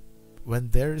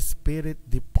their spirit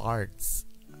departs,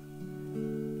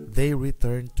 they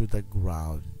return to the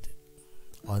ground.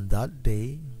 On that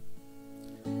day,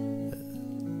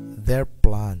 their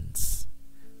plans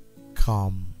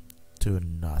come to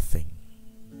nothing.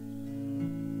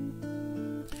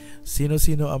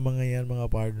 Sino-sino ang mga yan mga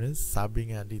partners? Sabi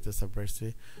nga dito sa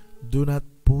verse, do not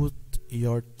put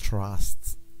your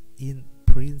trust in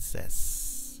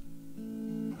princes,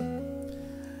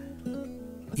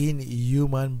 in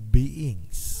human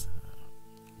beings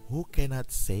who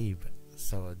cannot save.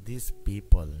 So these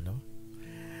people,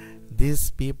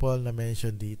 these people na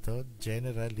mention dito,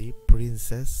 generally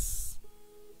princes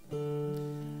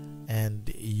and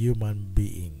human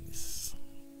beings.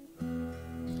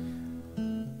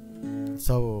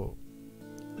 So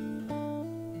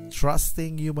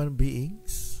trusting human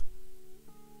beings,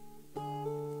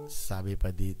 sabi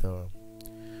pa dito,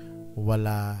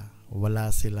 wala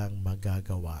silang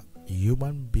magagawa.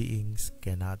 Human beings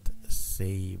cannot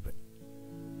save.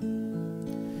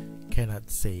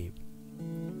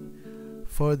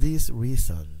 For this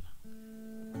reason,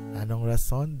 anong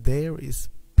rason? Their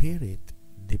spirit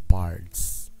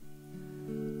departs.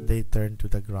 They turn to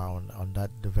the ground. On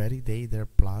that very day, their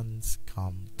plans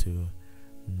come to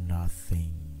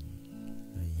nothing.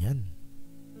 Ayan.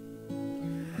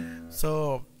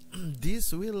 So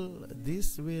this will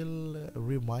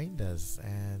remind us,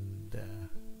 and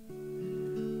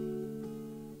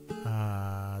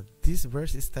this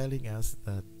verse is telling us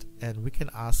that, and we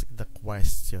can ask the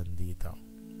question dito.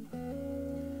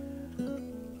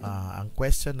 Ang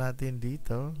question natin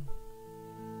dito,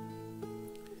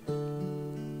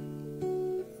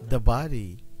 the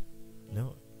body,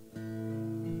 no,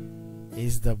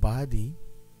 is the body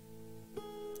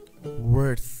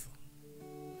worth,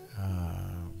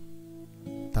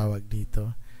 tawag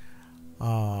dito,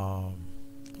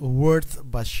 worth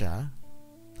ba siya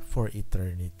for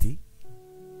eternity?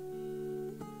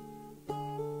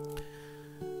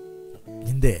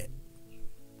 Hindi.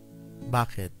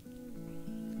 Bakit?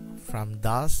 From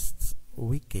dust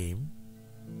we came,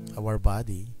 our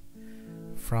body,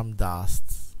 from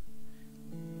dust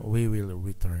we will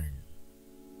return.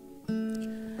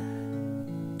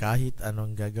 Kahit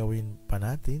anong gagawin pa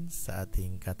natin sa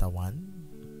ating katawan,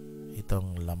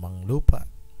 itong lamang lupa,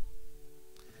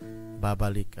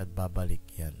 babalik at babalik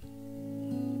yan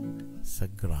sa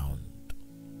ground,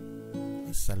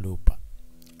 sa lupa.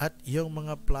 At yung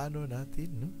mga plano natin,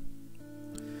 no?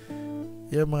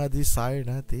 Yung mga desire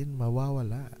natin,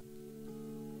 mawawala.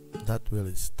 That will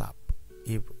stop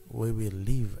if we will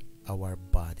leave our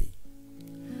body.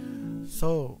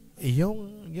 So,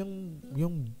 yung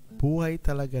buhay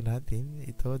talaga natin,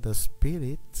 ito, the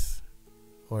spirit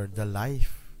or the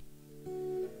life,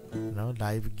 no,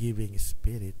 life-giving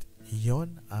spirit,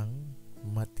 yon ang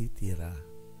matitira.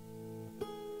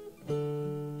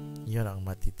 Yon ang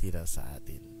matitira sa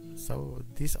atin. So,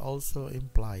 this also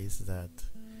implies that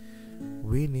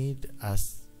we need,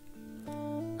 as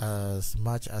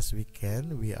much as we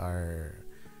can, we are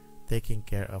taking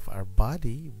care of our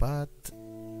body, but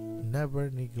never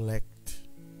neglect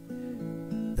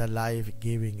the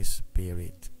life-giving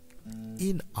spirit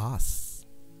in us,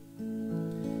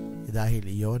 dahil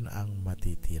iyon ang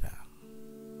matitira.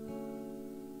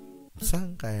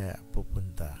 Saan kaya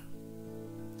pupunta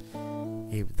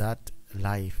if that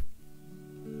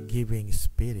life-giving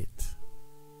spirit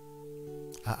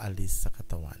aalis sa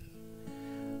katawan?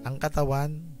 Ang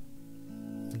katawan,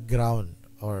 ground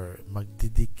or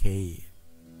magdidecay,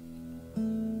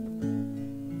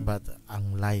 but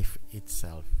ang life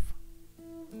itself,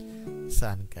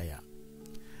 saan kaya?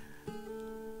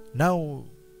 Now,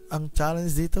 ang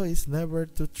challenge dito is never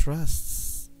to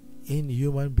trust in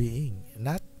human being,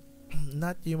 not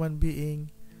human being,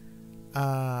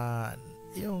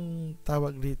 yung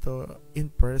tawag dito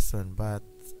in person, but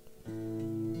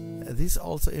this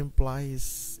also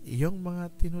implies yung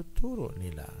mga tinuturo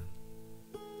nila,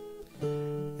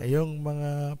 yung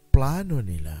mga plano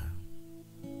nila,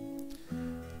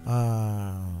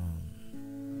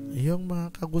 yung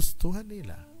mga kagustuhan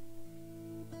nila.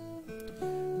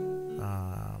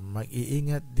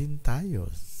 Mag-iingat din tayo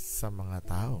sa mga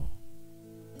tao,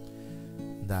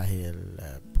 dahil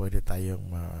pwede tayong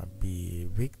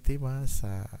mabibiktima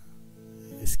sa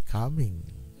scamming,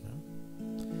 no?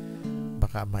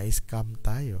 Baka ma-scam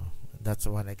tayo. That's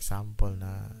one example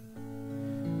na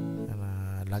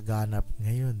laganap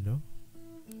ngayon, no?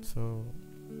 So,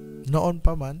 noon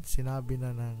pa man, sinabi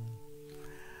na ng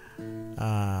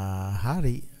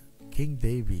hari, King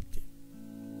David,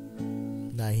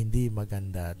 na hindi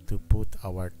maganda to put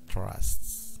our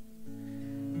trusts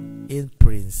in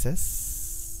princes,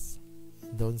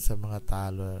 doon sa mga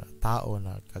tao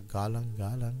na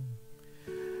kagalang-galang,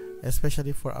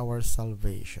 especially for our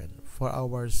salvation, for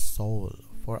our soul,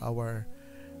 for our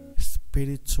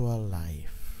spiritual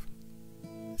life,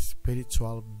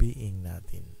 spiritual being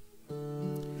natin.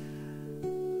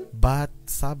 But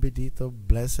sabi dito,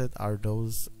 blessed are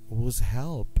those whose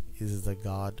help is the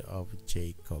God of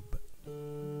Jacob.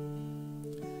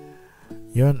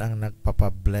 Yon ang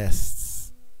nagpapabless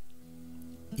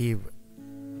if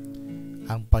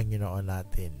ang Panginoon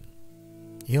natin,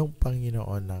 yung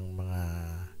Panginoon ng mga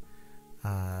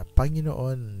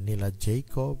Panginoon nila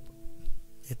Jacob,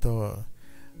 ito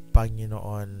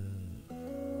Panginoon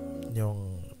yung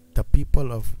the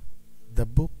people of the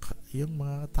book, yung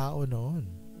mga tao noon,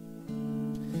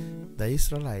 the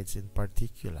Israelites in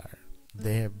particular,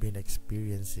 they have been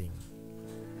experiencing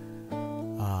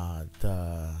the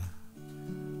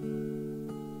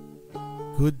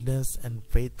goodness and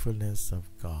faithfulness of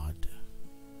God.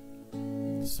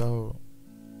 So,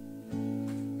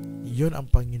 yun ang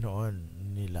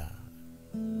Panginoon nila.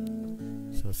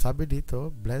 So, sabi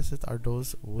dito, blessed are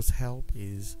those whose help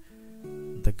is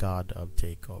the God of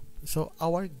Jacob. So,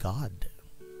 our God,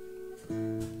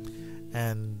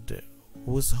 and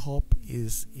whose hope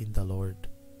is in the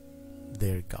Lord,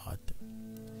 their God.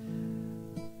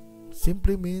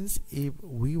 Simply means if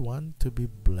we want to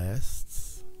be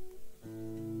blessed,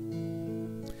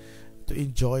 to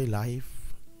enjoy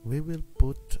life, we will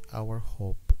put our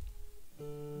hope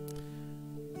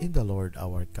in the Lord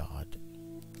our God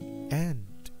and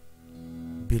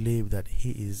believe that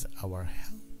He is our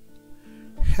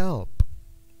help.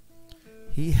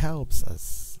 He helps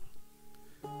us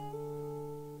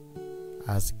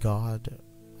as God,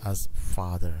 as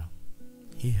Father.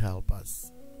 He helps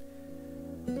us.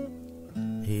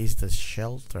 He is the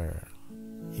shelter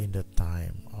in the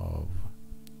time of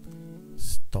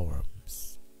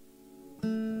storms.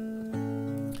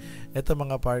 Ito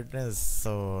mga partners,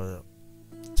 so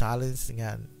challenge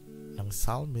nga ng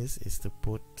psalmist is to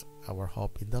put our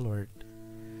hope in the Lord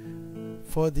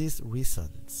for these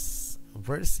reasons.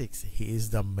 Verse 6, He is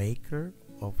the maker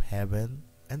of heaven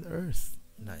and earth.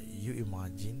 Now, you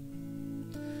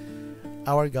imagine,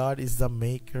 our God is the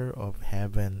maker of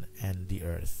heaven and the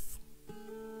earth,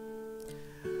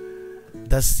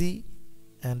 the sea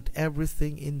and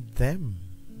everything in them.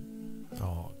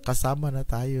 Oh, kasama na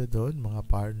tayo doon mga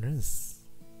partners.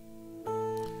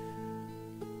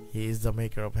 He is the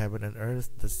maker of heaven and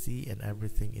earth, the sea and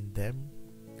everything in them.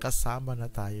 Kasama na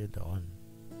tayo doon.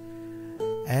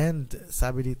 And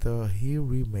sabi dito, He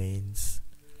remains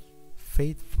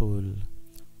faithful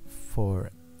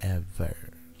forever.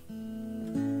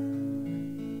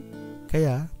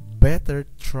 Kaya, better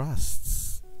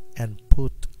trusts and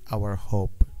put our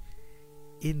hope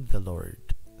in the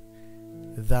Lord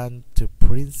than to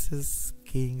princes,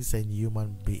 kings, and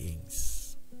human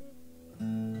beings.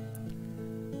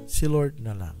 Si Lord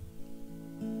na lang,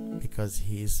 because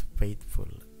He is faithful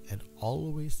and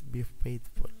always be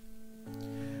faithful.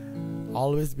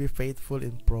 Always be faithful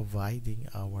in providing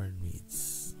our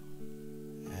needs,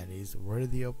 and is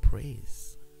worthy of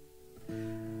praise.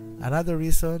 Another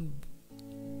reason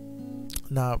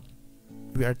na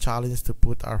we are challenged to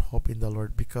put our hope in the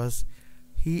Lord because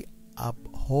He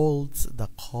upholds the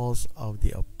cause of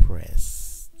the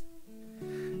oppressed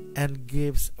and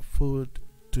gives food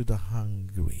to the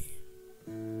hungry.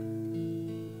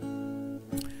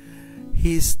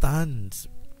 He stands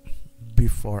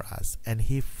before us and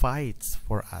He fights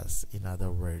for us. In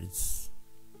other words,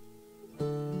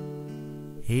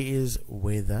 He is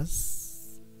with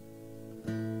us,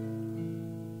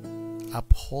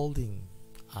 upholding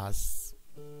us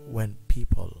when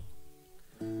people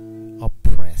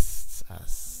oppress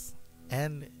us,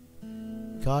 and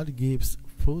God gives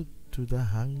food to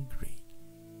the hungry.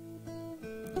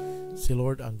 Si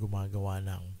Lord ang gumagawa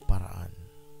ng paraan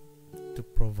to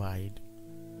provide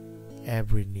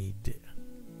every need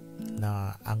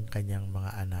na ang kanyang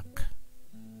mga anak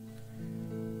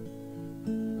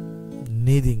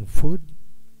needing food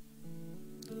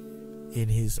in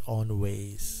His own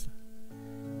ways.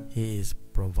 He is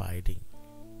providing.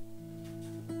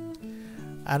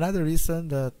 Another reason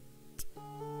that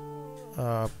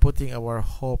putting our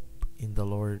hope in the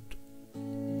Lord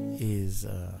is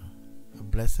a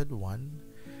blessed one,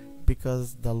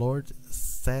 because the Lord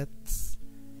sets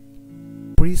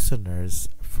prisoners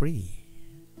free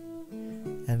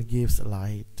and gives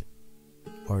light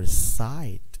or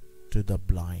sight to the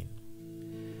blind.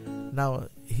 Now,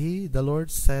 the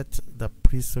Lord set the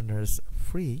prisoners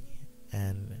free,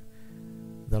 and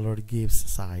the Lord gives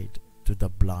sight to the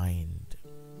blind.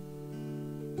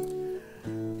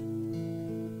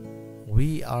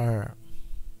 We are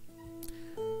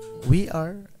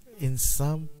in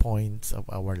some points of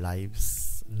our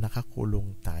lives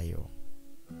nakakulong tayo.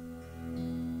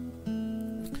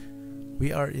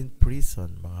 We are in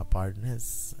prison, mga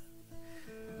partners.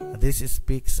 This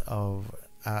speaks of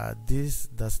this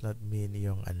does not mean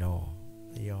yung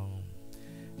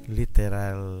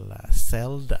literal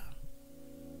selda,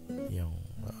 yung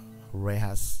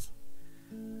rehas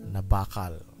na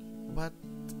bakal, but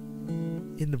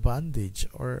in bondage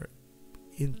or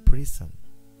in prison.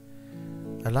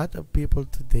 A lot of people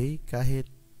today, kahit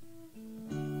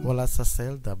wala sa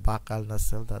selda, bakal na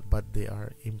selda, but they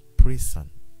are in prison.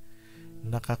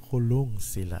 Nakakulong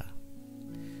sila.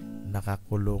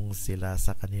 Nakakulong sila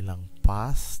sa kanilang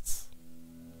past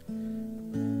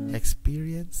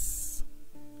experience.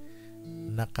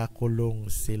 Nakakulong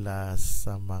sila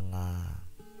sa mga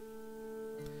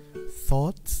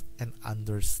thoughts and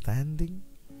understanding.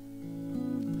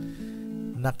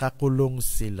 Nakakulong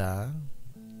sila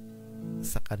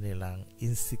sa kanilang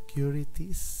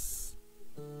insecurities.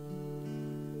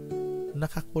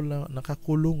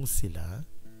 Nakakulong sila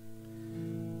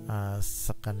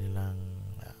sa kanilang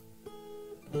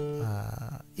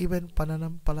even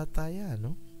pananampalataya,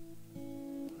 no?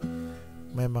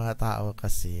 May mga tao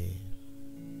kasi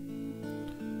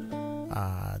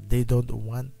they don't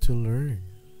want to learn.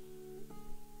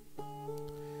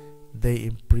 They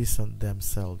imprison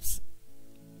themselves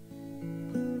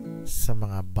sa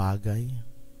mga bagay,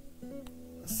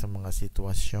 sa mga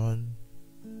sitwasyon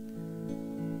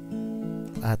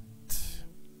at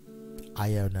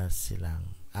ayaw na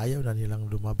nilang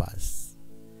lumabas,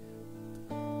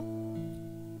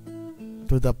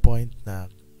 to the point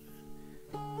na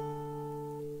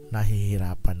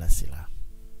nahihirapan na sila.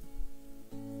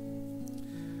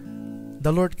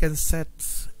 The Lord can set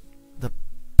the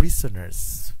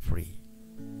prisoners free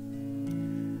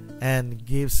and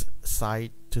gives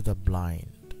sight to the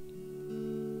blind.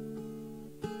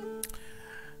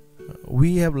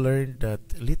 We have learned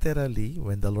that literally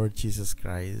when the Lord Jesus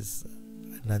Christ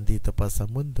nandito pa sa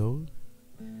mundo,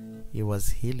 He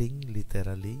was healing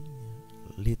literally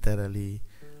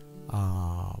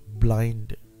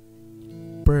blind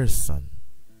person.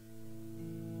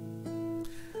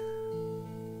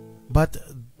 But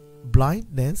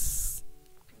blindness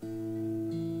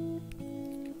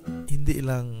hindi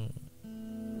lang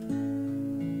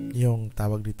yung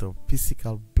tawag dito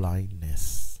physical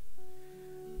blindness.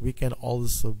 We can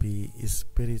also be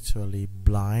spiritually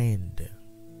blind.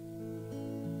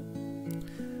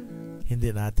 Hindi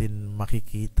natin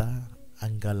makikita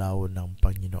ang galaw ng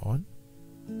Panginoon.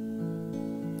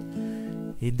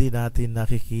 Hindi natin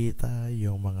nakikita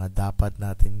yung mga dapat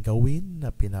natin gawin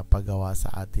na pinapagawa sa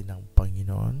atin ng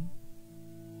Panginoon.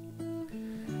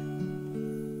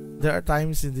 There are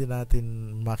times hindi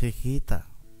natin makikita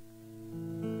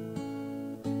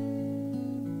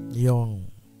yung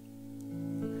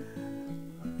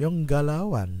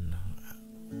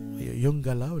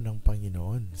galaw ng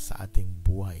Panginoon sa ating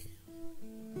buhay.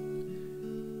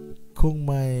 Kung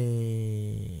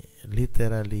may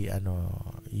literally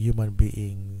human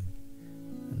being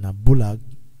na bulag,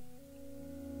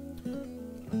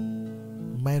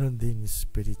 mayroon ding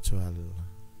spiritual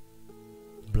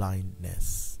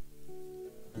blindness.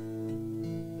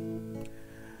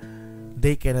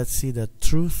 They cannot see the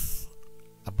truth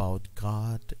about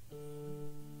God.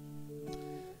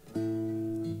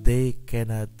 They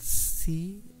cannot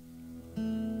see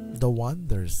the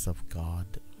wonders of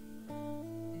God.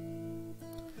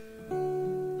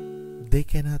 They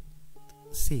cannot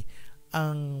see.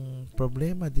 Ang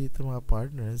problema dito mga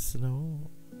partners,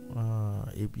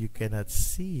 if you cannot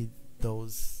see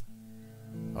those,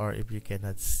 or if you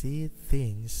cannot see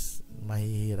things,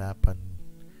 mahihirapan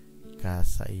ka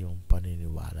sa iyong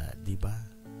paniniwala, di ba?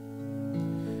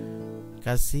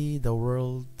 Kasi the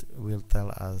world will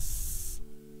tell us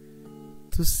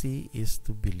to see is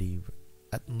to believe.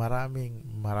 At maraming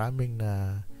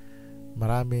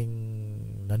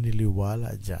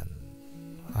naniliwala dyan,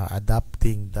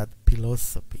 adopting that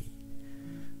philosophy.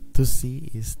 To see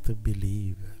is to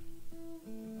believe.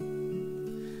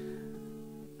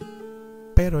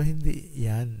 Pero hindi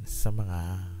yan sa mga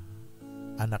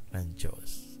anak ng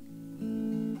Diyos.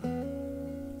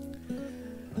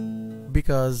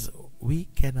 Because we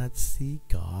cannot see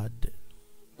God,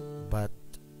 but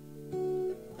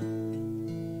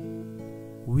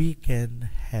we can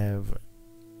have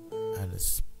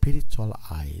spiritual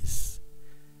eyes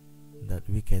that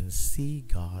we can see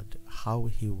God, how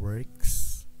He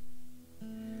works.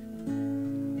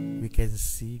 We can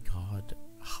see God,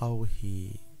 how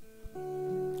He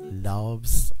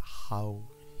loves, how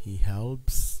He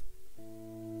helps.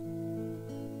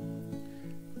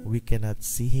 We cannot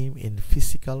see Him in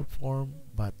physical form,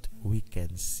 but we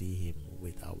can see Him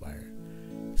with our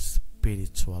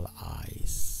spiritual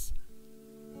eyes.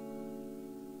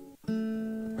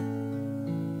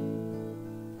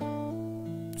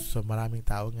 So maraming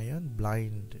tao ngayon,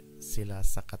 blind sila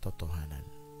sa katotohanan.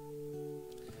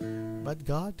 But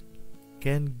God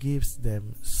can give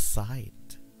them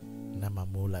sight na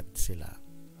mamulat sila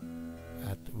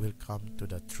at will come to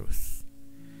the truth.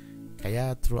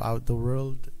 Kaya throughout the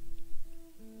world,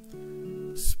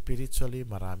 spiritually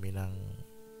marami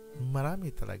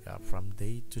talaga from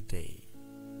day to day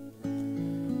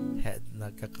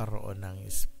nagkakaroon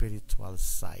ng spiritual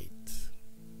sight.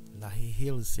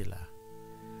 Nahihil sila.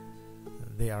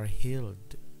 They are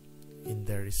healed in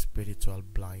their spiritual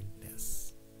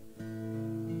blindness.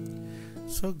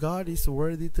 So God is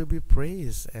worthy to be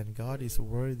praised, and God is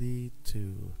worthy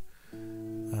to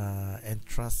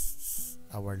entrust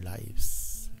our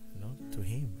lives to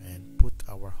Him and put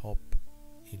our hope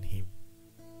in Him.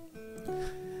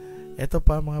 Ito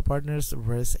pa mga partners,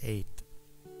 verse 8.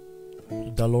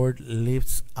 The Lord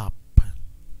lifts up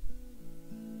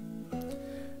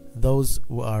those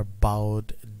who are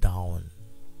bowed down.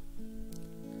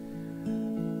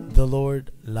 The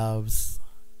Lord loves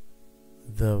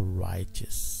the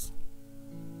righteous.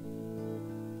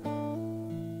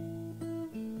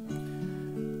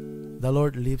 The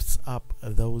Lord lifts up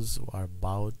those who are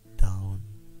bowed down.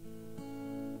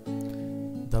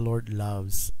 The Lord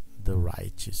loves the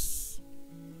righteous.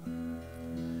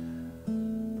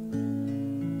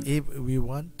 If we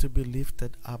want to be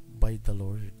lifted up by the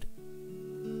Lord,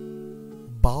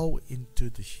 bow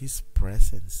into His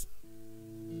presence.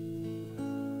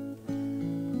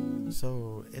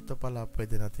 So, ito pala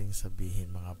pwede nating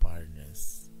sabihin, mga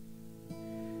partners.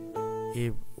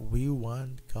 If we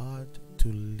want God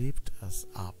to lift us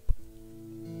up,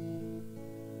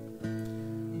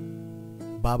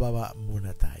 bababa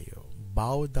muna tayo.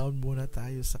 Bow down muna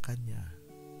tayo sa Kanya.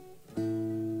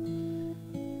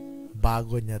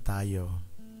 Bago niya tayo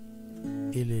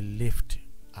ili-lift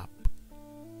up.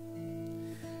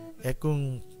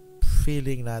 Kung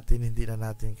feeling natin hindi na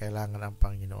natin kailangan ang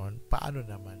Panginoon, paano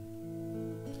naman?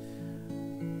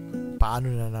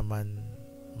 Paano na naman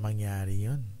mangyari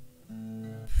yun?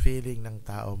 Feeling ng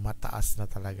tao, mataas na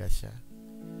talaga siya.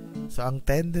 So, ang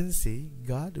tendency,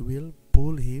 God will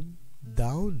pull him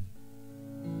down.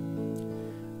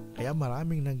 Kaya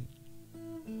maraming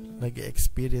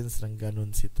nag-experience ng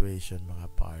ganun situation, mga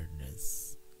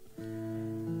partners.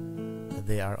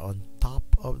 They are on top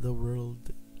of the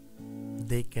world.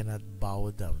 They cannot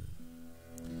bow down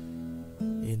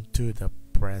into the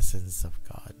presence of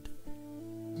God.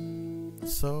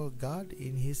 So God,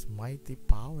 in His mighty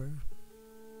power,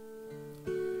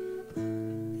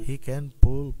 He can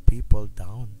pull people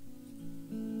down.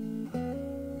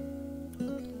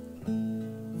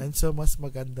 And so mas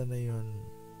maganda na yun.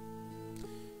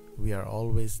 We are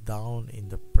always down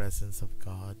in the presence of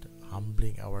God,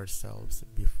 humbling ourselves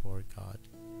before God.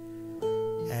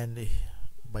 And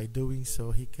by doing so,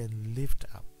 He can lift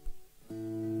up.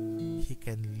 He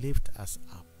can lift us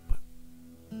up.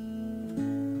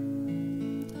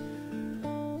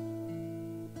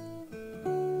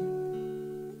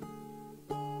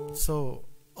 So,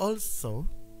 also,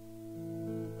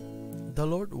 the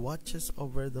Lord watches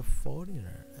over the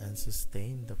foreigner and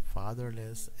sustains the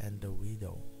fatherless and the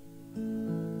widow,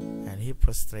 and He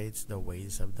frustrates the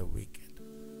ways of the wicked.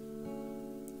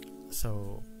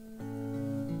 So,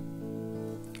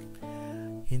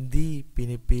 hindi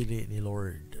pinipili ni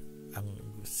Lord ang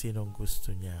sinong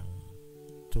gusto niyang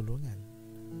tulungan.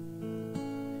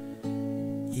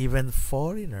 Even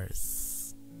foreigners.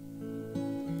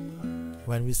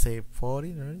 When we say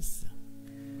foreigners,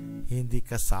 hindi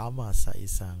kasama sa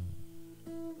isang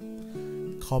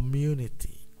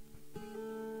community.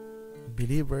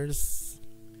 Believers,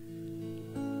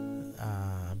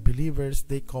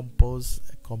 they compose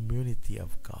a community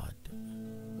of God.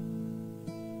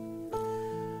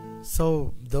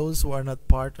 So, those who are not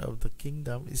part of the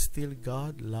kingdom, still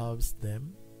God loves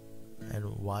them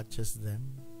and watches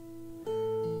them.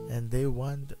 And they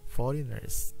want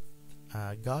foreigners.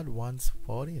 God wants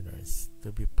foreigners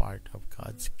to be part of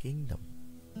God's kingdom.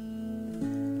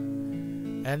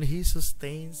 And He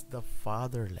sustains the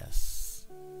fatherless.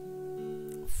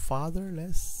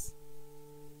 Fatherless?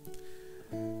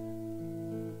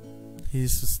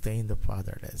 He sustains the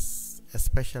fatherless.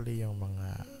 Especially yung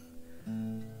mga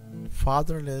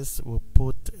fatherless who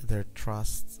put their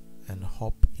trust and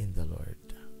hope in the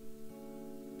Lord.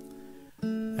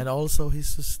 And also He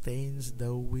sustains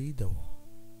the widow.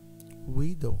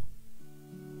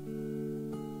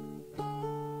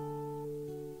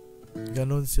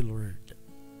 Ganon si Lord.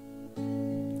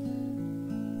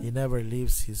 He never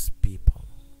leaves His people.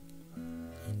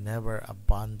 He never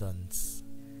abandons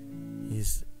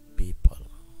His people.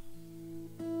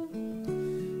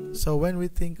 So when we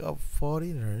think of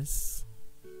foreigners,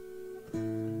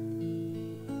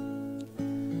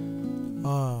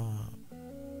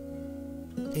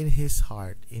 in His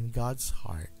heart, in God's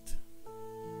heart,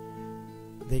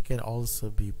 they can also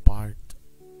be part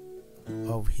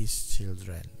of His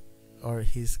children or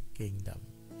His kingdom,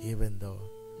 even though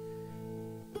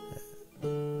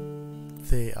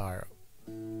they are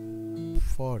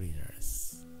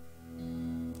foreigners.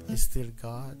 Still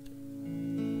God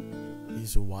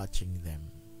is watching them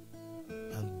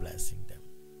and blessing them.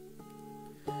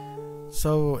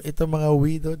 So, ito mga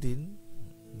widow din,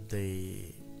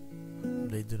 they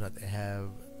do not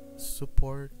have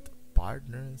support,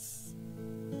 partners.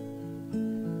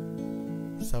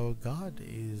 So God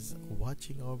is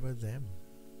watching over them.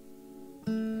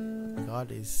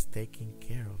 God is taking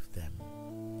care of them.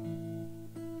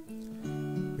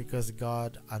 Because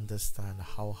God understands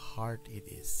how hard it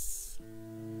is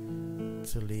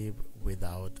to live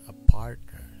without a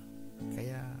partner.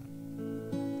 Kaya,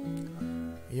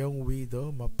 yung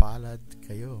widow, mapalad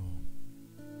kayo.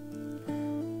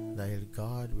 Dahil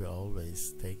God will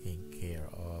always taking care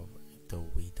of the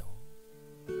widow.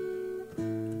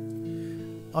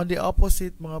 On the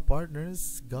opposite, mga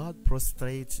partners, God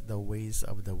prostrates the ways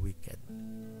of the wicked.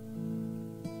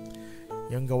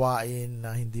 yung gawain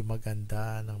na hindi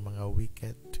maganda ng mga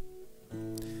wicked,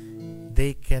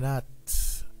 they cannot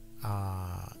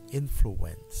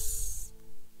influence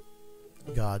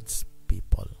God's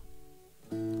people,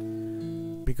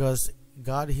 because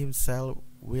God Himself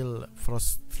will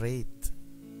frustrate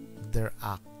their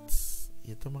acts.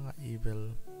 Ito mga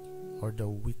evil or the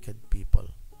wicked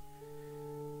people.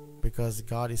 Because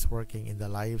God is working in the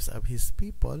lives of His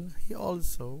people, He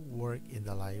also works in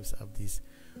the lives of these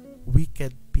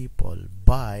wicked people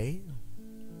by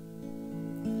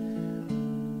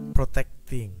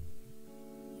protecting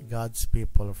God's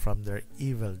people from their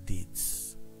evil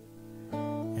deeds.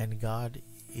 And God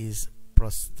is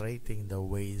prostrating the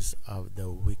ways of the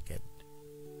wicked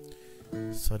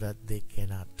so that they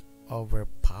cannot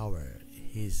overpower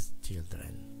His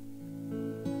children.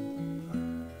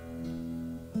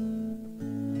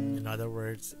 In other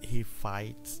words, He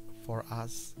fights for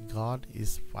us. God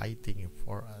is fighting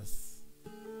for us.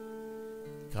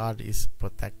 God is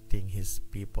protecting His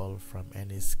people from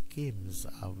any schemes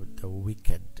of the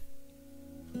wicked,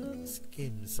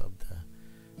 schemes of the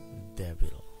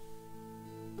devil.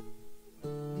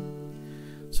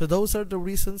 So those are the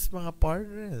reasons, mga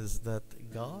partners, that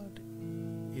God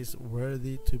is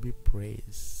worthy to be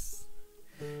praised.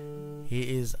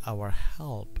 He is our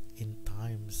help in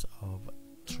times of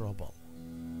trouble.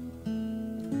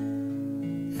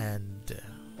 And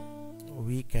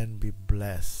we can be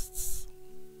blessed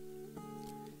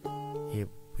if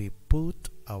we put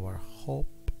our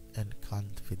hope and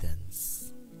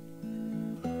confidence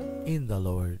in the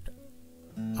Lord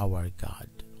our God.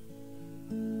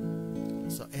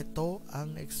 So ito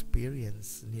ang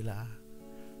experience nila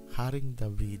Haring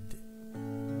David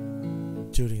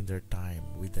during their time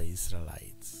with the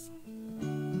Israelites.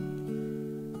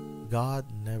 God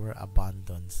never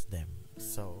abandons them.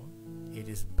 So it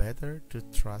is better to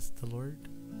trust the Lord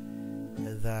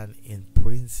than in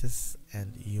princes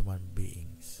and human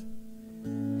beings,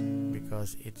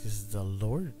 because it is the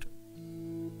Lord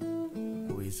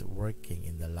who is working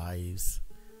in the lives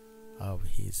of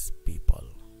His people.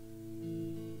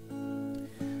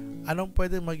 Anong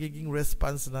pwede magiging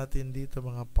response natin dito,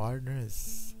 mga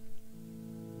partners?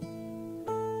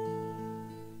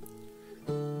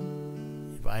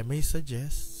 If I may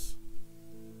suggest,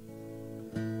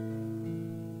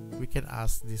 we can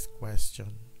ask this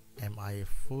question: am I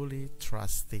fully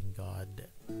trusting God?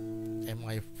 Am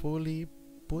I fully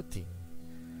putting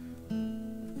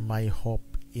my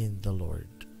hope in the Lord?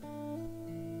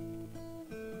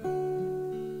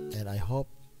 And I hope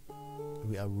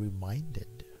we are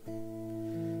reminded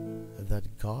that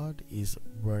God is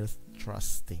worth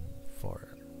trusting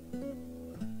for.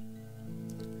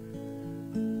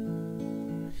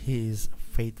 He is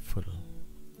faithful.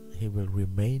 He will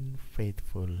remain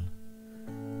faithful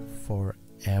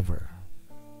forever.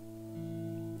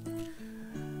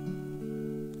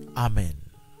 Amen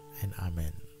and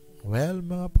amen. Well,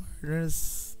 mga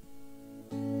partners,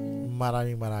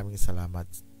 maraming salamat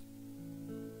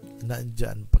na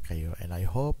andyan pa kayo, and I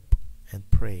hope and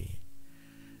pray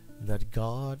that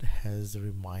God has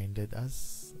reminded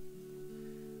us,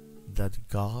 that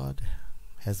God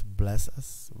has blessed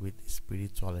us with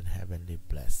spiritual and heavenly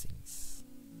blessings.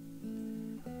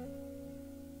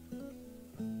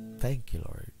 Thank you,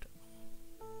 Lord.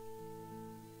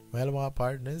 Well, mga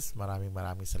partners,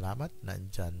 maraming salamat na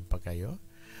andyan pa kayo.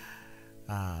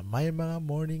 May mga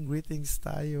morning greetings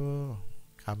tayo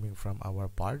coming from our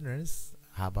partners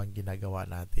habang ginagawa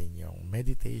natin yung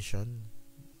meditation.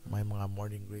 May mga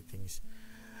morning greetings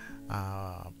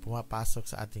pumapasok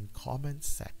sa ating comment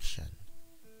section.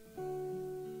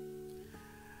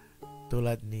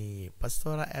 Tulad ni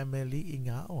Pastora Emily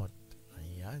Ingaot.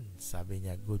 Ayan, sabi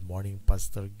niya, good morning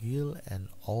Pastor Gil and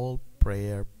all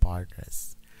prayer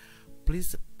partners.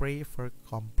 Please pray for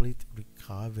complete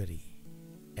recovery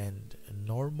and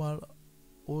normal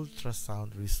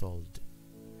ultrasound result.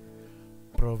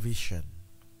 Provision.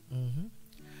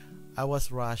 I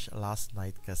was rushed last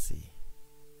night kasi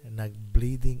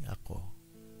nag-bleeding ako.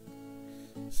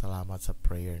 Salamat sa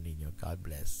prayer ninyo. God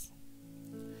bless.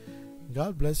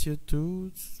 God bless you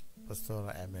too,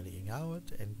 Pastora Emily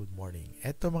Ingawat, and good morning.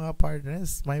 Eto, mga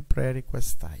partners, may prayer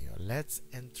request tayo. Let's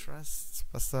entrust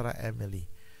Pastora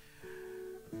Emily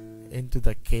into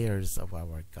the cares of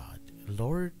our God.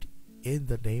 Lord, in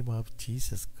the name of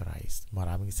Jesus Christ,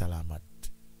 maraming salamat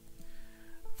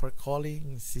for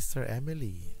calling Sister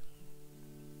Emily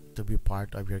to be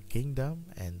part of your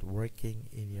kingdom and working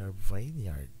in your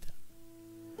vineyard.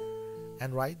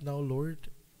 And right now, Lord,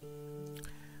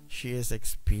 she is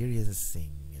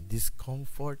experiencing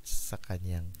discomfort sa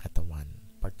kanyang katawan,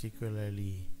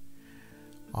 particularly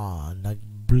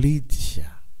nag-bleed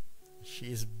siya.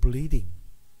 She is bleeding.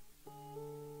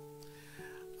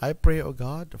 I pray, O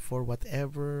God, for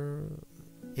whatever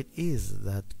it is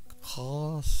that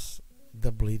caused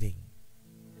the bleeding.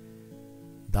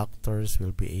 Doctors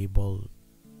will be able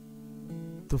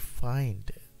to find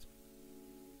it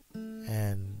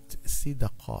and see the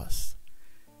cause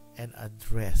and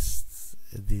address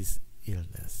this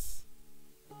illness.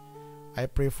 I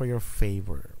pray for your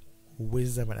favor,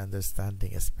 wisdom and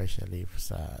understanding, especially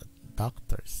sa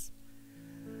doctors.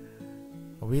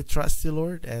 We trust you,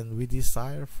 Lord, and we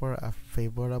desire for a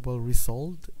favorable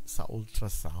result sa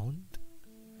ultrasound.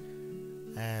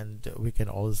 And we can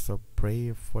also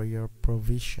pray for your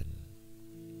provision,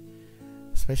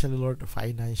 especially, Lord,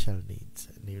 financial needs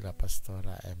nila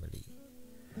Pastora Emily.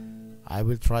 I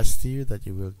will trust you that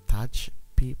you will touch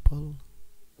people,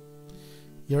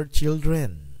 your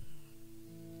children,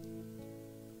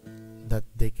 that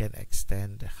they can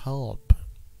extend help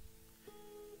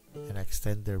and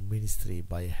extend their ministry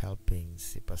by helping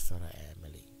si Pastora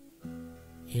Emily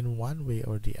in one way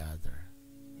or the other.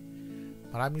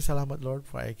 Maraming salamat, Lord,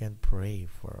 for I can pray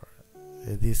for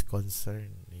this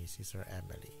concern ni Sister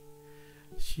Emily.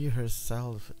 She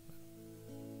herself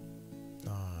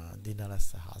dinala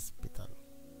sa hospital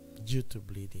due to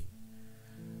bleeding.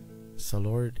 So,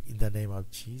 Lord, in the name of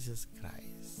Jesus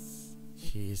Christ,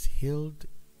 she is healed,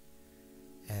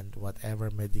 and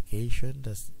whatever medication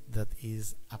that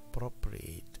is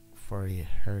appropriate for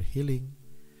her healing,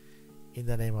 in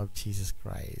the name of Jesus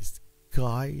Christ,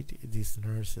 guide these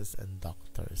nurses and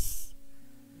doctors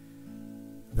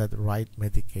that right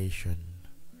medication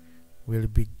will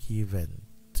be given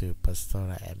to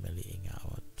Pastora Emily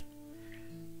Ingawat.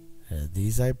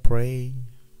 This I pray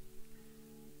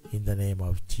in the name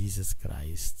of Jesus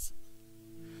Christ.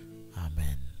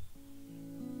 Amen.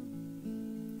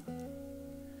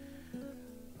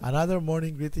 Another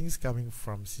morning greetings coming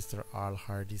from Sister Al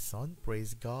Hardison.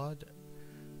 Praise God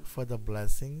for the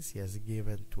blessings He has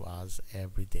given to us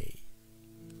every day.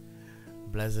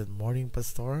 Blessed morning,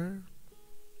 Pastor.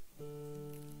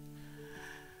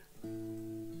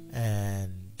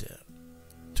 And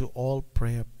to all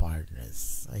prayer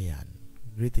partners, ayan,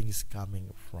 greetings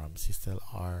coming from Sister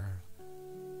R.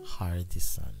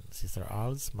 Hardison. Sister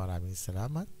Arls, maraming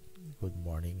salamat. Good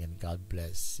morning and God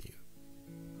bless you.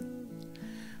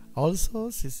 Also,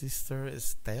 si Sister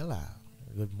Estela.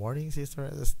 Good morning, Sister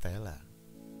Estela.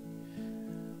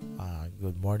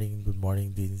 Good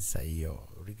morning din sa iyo.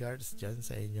 Regards dyan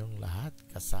sa inyong lahat.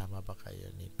 Kasama ba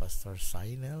kayo ni Pastor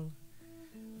Sinel?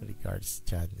 Regards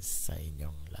dyan sa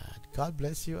inyong lahat. God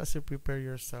bless you as you prepare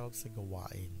yourselves sa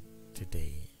gawain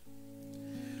today.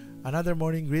 Another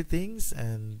morning greetings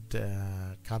and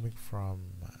coming from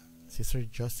Sister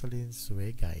Jocelyn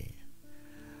Suegay.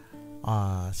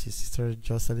 Si Sister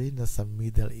Jocelyn nasa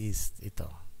Middle East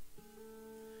ito.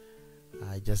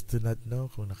 I just do not know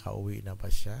kung nakauwi na ba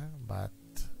siya, but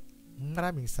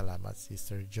maraming salamat,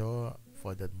 Sister Jo,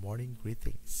 for that morning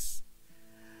greetings.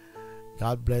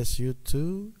 God bless you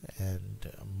too, and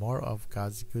more of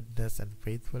God's goodness and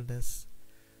faithfulness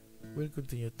will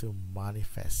continue to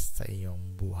manifest sa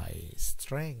iyong buhay.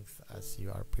 Strength as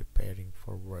you are preparing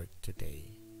for work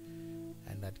today,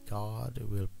 and that God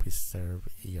will preserve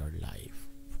your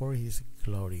life for His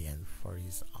glory and for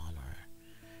His honor.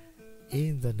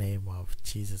 In the name of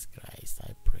Jesus Christ,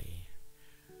 I pray.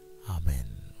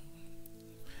 Amen.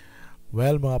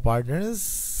 Well, mga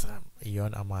partners,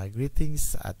 iyon ang mga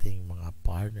greetings sa ating mga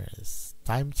partners.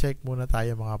 Time check muna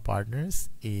tayo, mga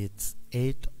partners. It's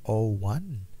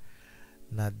 8:01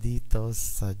 na dito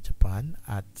sa Japan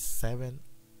at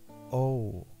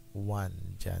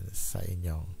 7:01 dyan sa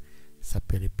inyong sa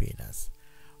Pilipinas.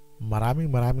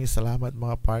 Maraming salamat,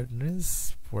 mga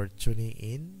partners, for tuning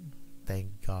in.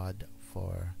 Thank God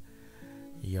for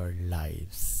your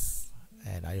lives.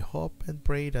 And I hope and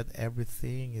pray that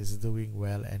everything is doing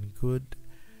well and good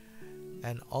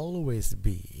and always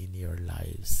be in your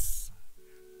lives.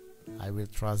 I will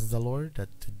trust the Lord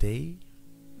that today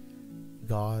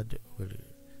God will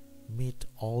meet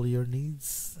all your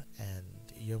needs and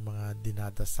yung mga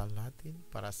dinadasal natin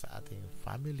para sa ating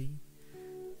family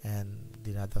and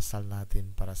dinadasal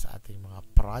natin para sa ating mga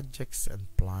projects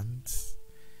and plans.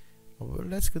 Well,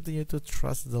 let's continue to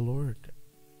trust the Lord,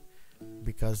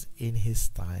 because in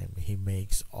His time, He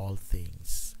makes all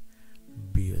things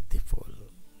beautiful.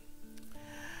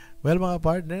 Well, mga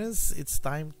partners, it's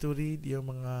time to read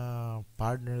yung mga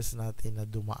partners natin na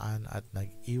dumaan at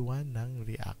nag-iwan ng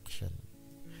reaction.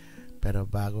 Pero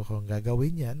bago kong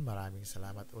gagawin yan, maraming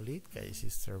salamat ulit kay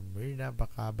Sister Myrna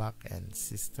Bacabak and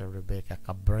Sister Rebecca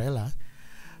Cabrera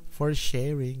for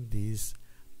sharing these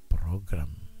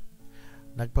program.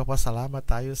 Nagpapasalamat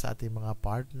tayo sa ating mga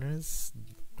partners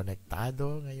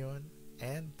konektado ngayon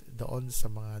and doon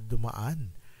sa mga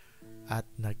dumaan at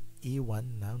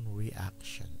nag-iwan ng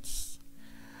reactions.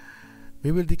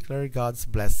 We will declare God's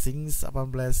blessings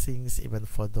upon blessings even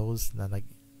for those na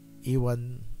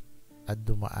nag-iwan at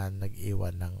dumaan,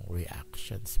 nag-iwan ng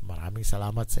reactions. Maraming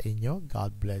salamat sa inyo.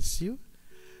 God bless you.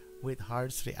 With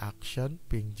heart's reaction,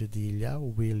 Ping Judilia,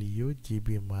 Will You,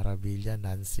 GB Maravilla,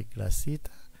 Nancy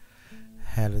Glasita,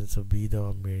 Helen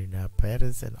Sobido, Mirna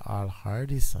Perez, and Al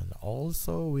Hardison.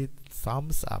 Also with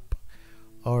thumbs up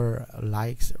or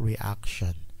likes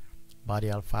reaction,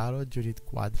 Buddy Alfaro, Judith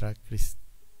Quadra, Christy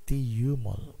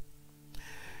Yumol,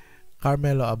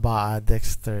 Carmelo Abaa,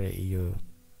 Dexter Yu,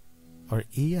 or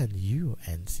Ian Yu,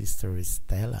 and Sister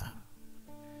Stella.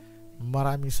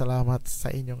 Maraming salamat sa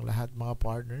inyong lahat mga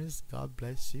partners. God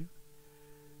bless you.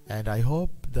 And I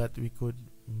hope that we could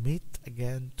meet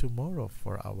again tomorrow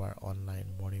for our online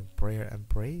morning prayer and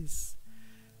praise,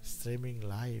 streaming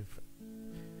live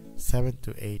 7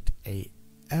 to 8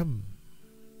 a.m.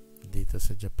 dito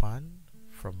sa Japan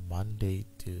from Monday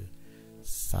to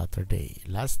Saturday.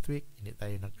 Last week, hindi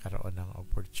tayo nagkaroon ng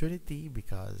opportunity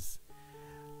because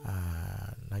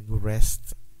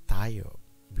nag-rest tayo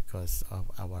because of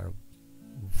our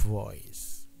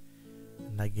voice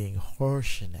naging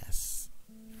hoarseness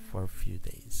for few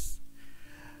days.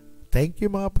 Thank you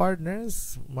mga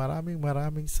partners.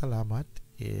 Maraming salamat.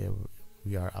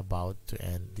 We are about to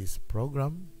end this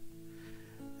program.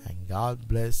 And God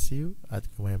bless you.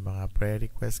 At kung may mga prayer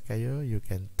request kayo, you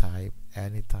can type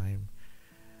anytime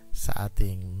sa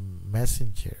ating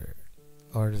messenger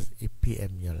or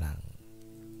i-PM nyo lang.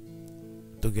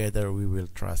 Together we will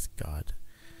trust God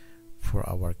for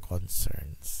our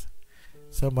concerns.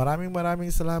 So maraming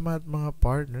salamat mga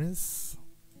partners.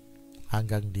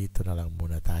 Hanggang dito na lang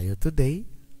muna tayo today.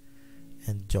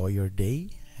 Enjoy your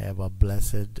day. Have a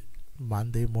blessed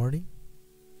Monday morning.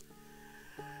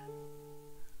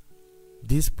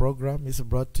 This program is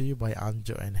brought to you by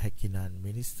Anjo and Hekinan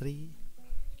Ministry.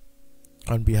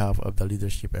 On behalf of the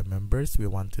leadership and members, we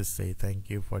want to say thank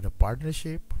you for the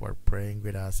partnership, for praying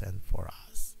with us and for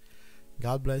us.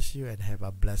 God bless you and have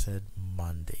a blessed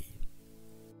Monday.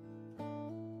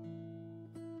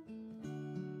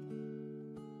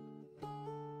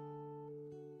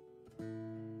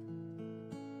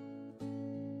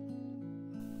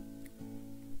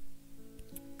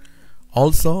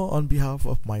 Also, on behalf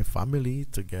of my family,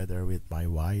 together with my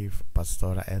wife,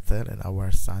 Pastora Ethel, and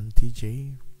our son,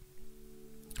 TJ,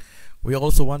 we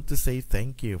also want to say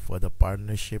thank you for the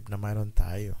partnership na mayroon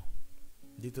tayo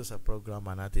dito sa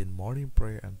programa natin, Morning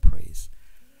Prayer and Praise.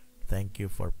 Thank you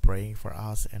for praying for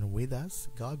us and with us.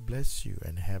 God bless you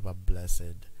and have a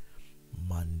blessed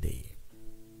Monday.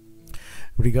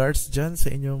 Regards dyan sa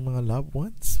inyong mga loved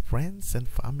ones, friends, and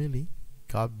family.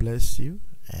 God bless you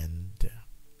and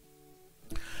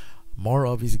more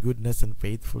of His goodness and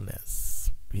faithfulness.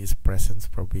 His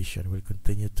presence provision will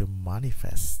continue to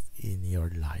manifest in your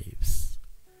lives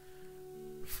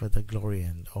for the glory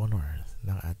and honor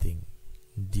ng ating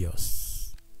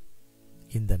Diyos,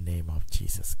 in the name of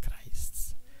Jesus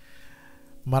Christ.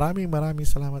 Maraming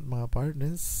salamat mga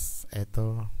partners.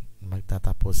 Eto,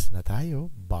 magtatapos na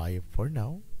tayo. Bye for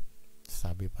now.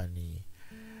 Sabi pa ni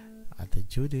Ate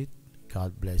Judith,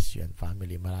 God bless you and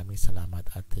family. Maraming salamat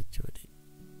Ate Judith.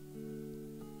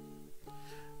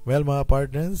 Well mga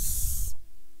partners,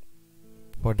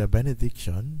 for the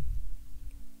benediction,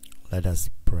 let us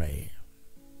pray.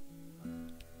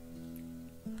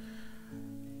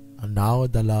 And now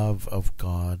the love of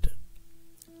God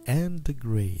and the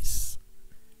grace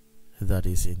that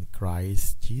is in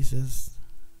Christ Jesus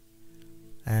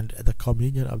and the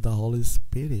communion of the Holy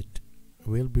Spirit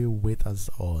will be with us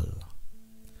all.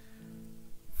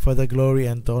 For the glory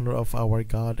and honor of our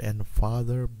God and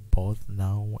Father, both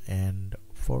now and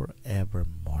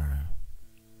forevermore.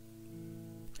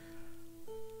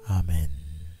 Amen.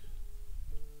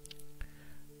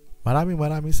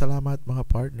 Maraming salamat mga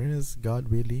partners. God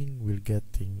willing, we'll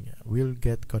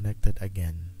get connected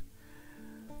again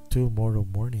tomorrow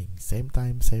morning. Same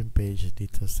time, same page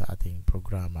dito sa ating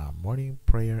programa, Morning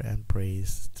Prayer and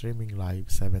Praise, streaming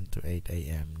live 7 to 8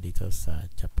 a.m. dito sa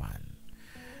Japan.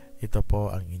 Ito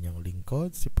po ang inyong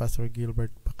lingkod, si Pastor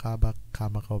Gilbert Pakabak,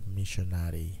 Kamakov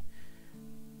Missionary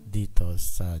dito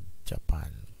sa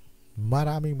Japan.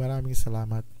 Maraming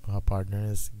salamat mga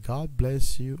partners. God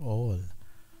bless you all.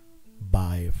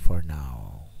 Bye for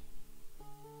now.